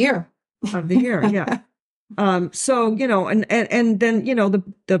of the year. Yeah. So, and then,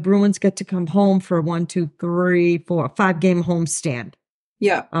 the Bruins get to come home for a 1, 2, 3, 4, 5-game homestand.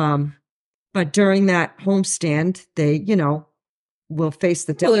 Yeah. But during that homestand, they, will face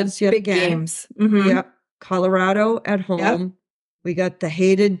the Devils yet big again. games. Mm-hmm. Yep. Colorado at home. Yep. We got the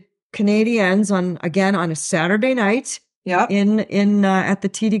hated Canadiens on a Saturday night. Yep. In at the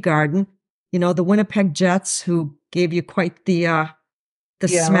TD Garden. The Winnipeg Jets, who gave you quite the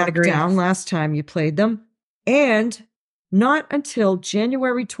smackdown last time you played them. And not until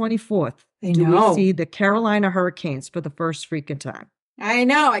January 24th do we see the Carolina Hurricanes for the first freaking time. I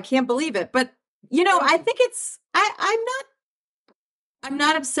know. I can't believe it. But, I think I'm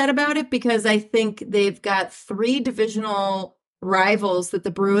not upset about it because I think they've got 3 divisional rivals that the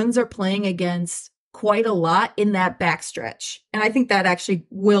Bruins are playing against quite a lot in that backstretch. And I think that actually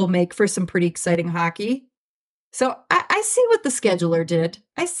will make for some pretty exciting hockey. So I see what the scheduler did.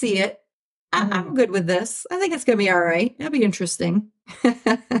 I see it. I'm good with this. I think it's going to be all right. It'll be interesting.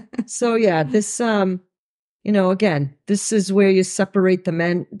 So yeah, this, again, this is where you separate the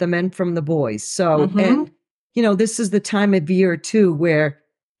men from the boys. So, and, this is the time of year too, where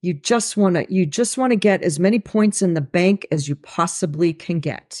you just want to get as many points in the bank as you possibly can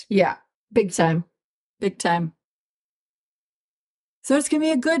get. Yeah. Big time. Big time. So it's gonna be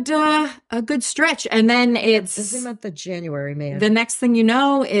a good stretch, and then it's this is about the January, man. The next thing you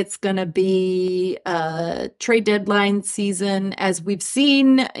know, it's gonna be trade deadline season, as we've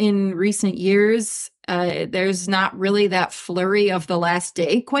seen in recent years. There's not really that flurry of the last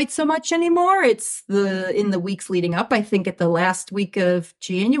day quite so much anymore. It's in the weeks leading up. I think at the last week of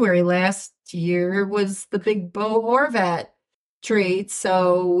January last year was the big Bo Horvat trade.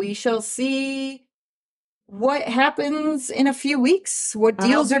 So we shall see what happens in a few weeks, what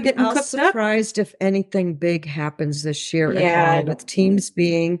deals are getting cooked up. Surprised if anything big happens this year at all, with teams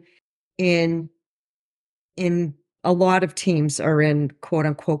being in a lot of teams are in quote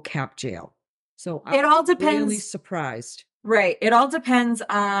unquote cap jail. So it all depends. Really surprised. Right. It all depends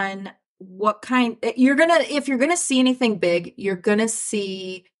on what kind if you're gonna see anything big, you're gonna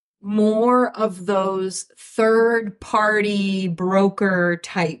see more of those third party broker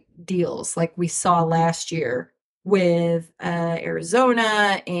type deals like we saw last year with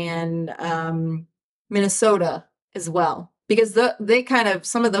Arizona and Minnesota as well, because they kind of,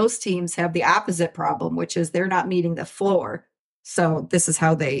 some of those teams have the opposite problem, which is they're not meeting the floor. So this is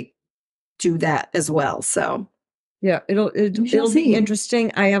how they do that as well. So yeah, it'll be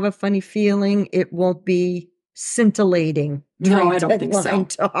interesting. I have a funny feeling it won't be scintillating. No, I don't think so.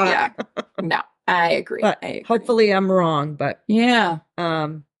 Talk. Yeah, no, I agree. But hopefully I'm wrong. But yeah.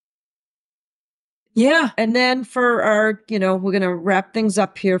 Yeah. And then for our, we're going to wrap things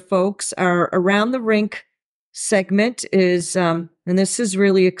up here, folks. Our Around the Rink segment is, and this is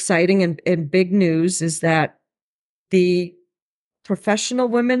really exciting and big news, is that the Professional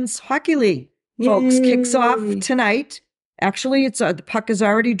Women's Hockey League, folks, kicks off tonight. Actually, it's the puck is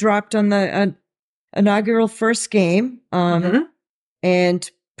already dropped on the inaugural first game.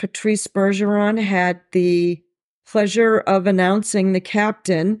 And Patrice Bergeron had the pleasure of announcing the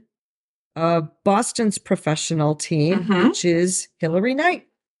captain Boston's professional team, which is Hillary Knight.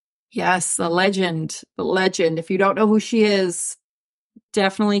 Yes, the legend. If you don't know who she is,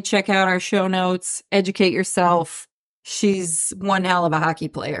 definitely check out our show notes, educate yourself. She's one hell of a hockey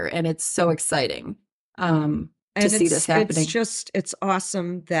player, and it's so exciting to see this happening. It's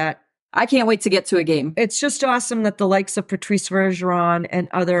awesome that I can't wait to get to a game. It's just awesome that the likes of Patrice Bergeron and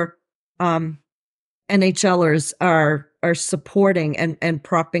other NHLers are supporting and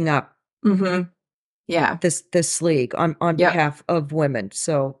propping up yeah, this league on behalf of women.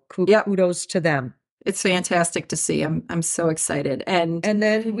 So kudos to them. It's fantastic to see. I'm so excited. And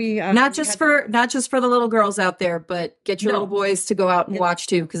then we not just for the little girls out there, but get your little boys to go out and watch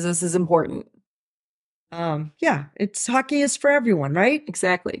too, because this is important. It's hockey is for everyone, right?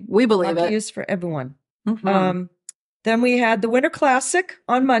 Exactly. We believe hockey is for everyone. Then we had the Winter Classic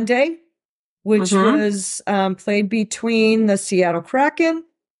on Monday, which was played between the Seattle Kraken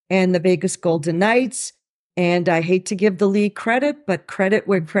and the Vegas Golden Knights. And I hate to give the league credit, but credit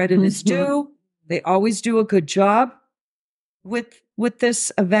where credit is due. They always do a good job with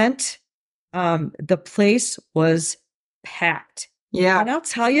this event. The place was packed. Yeah. And I'll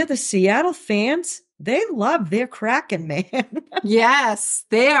tell you, the Seattle fans, they love their Kraken, man. Yes,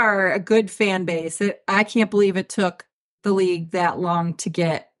 they are a good fan base. I can't believe it took the league that long to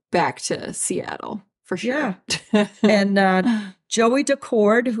get back to Seattle, for sure. Yeah. And Joey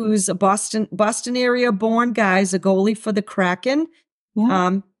Decord, who's a Boston area born guy, is a goalie for the Kraken,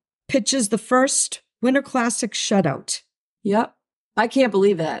 pitches the first Winter Classic shutout. Yep. I can't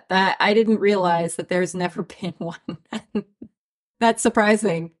believe that. I didn't realize that there's never been one. That's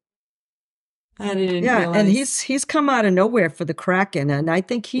surprising. I didn't realize. And he's come out of nowhere for the Kraken, and I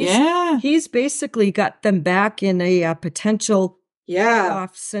think he's basically got them back in a potential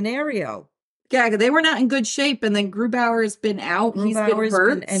playoff scenario. Yeah, they were not in good shape, and then Grubauer's been out. He's been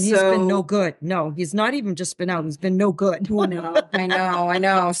hurt, and he's been no good. No, he's not even just been out; he's been no good. I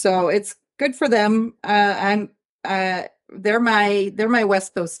know. So it's good for them. They're my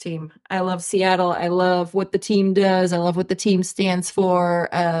West Coast team. I love Seattle. I love what the team does. I love what the team stands for.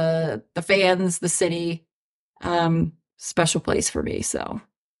 The fans, the city, special place for me. So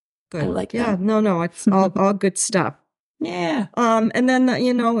good. I like that. Yeah, no, it's all good stuff. Yeah. And then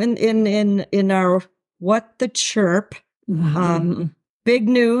in our What the Chirp, big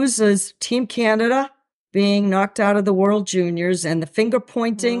news is Team Canada being knocked out of the World Juniors, and the finger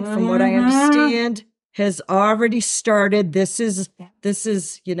pointing, from what I understand, has already started. This is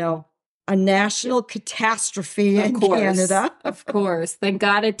a national catastrophe in Canada. Of course. Thank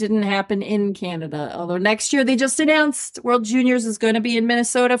God it didn't happen in Canada. Although next year they just announced World Juniors is going to be in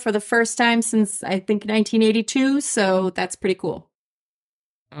Minnesota for the first time since, I think, 1982. So that's pretty cool.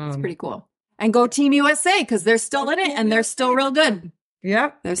 It's pretty cool. And go Team USA, because they're still in it and they're still real good.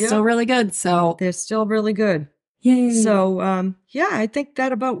 Yeah. They're still really good. So they're still really good. Yay. So, I think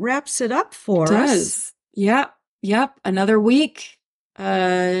that about wraps it up for us. Yep. Another week.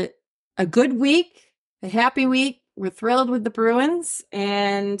 A good week, a happy week. We're thrilled with the Bruins.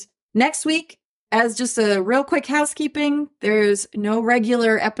 And next week, as just a real quick housekeeping, there's no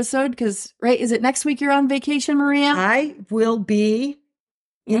regular episode because, right, is it next week you're on vacation, Maria? I will be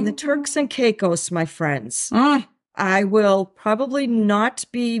in the Turks and Caicos, my friends. I will probably not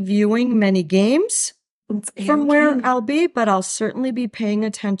be viewing many games from where I'll be, but I'll certainly be paying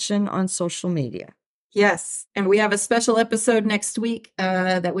attention on social media. Yes. And we have a special episode next week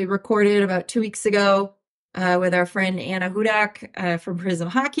that we recorded about 2 weeks ago with our friend Anna Hudak from Prism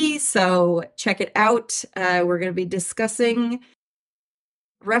Hockey. So check it out. We're going to be discussing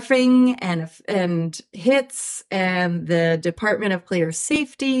reffing and hits and the Department of Player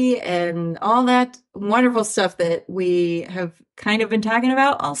Safety and all that wonderful stuff that we have kind of been talking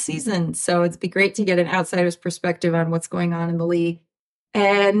about all season. So it'd be great to get an outsider's perspective on what's going on in the league.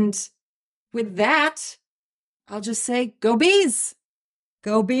 And with that, I'll just say, go Bees.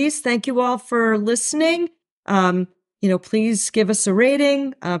 Go Bees. Thank you all for listening. Please give us a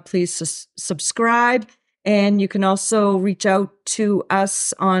rating. Please subscribe. And you can also reach out to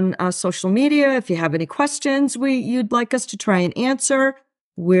us on social media if you have any questions you'd like us to try and answer.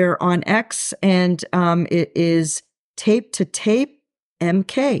 We're on X, and it is Tape to Tape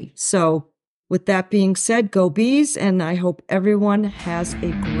MK. So with that being said, go Bees, and I hope everyone has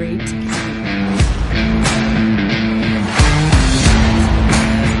a great week.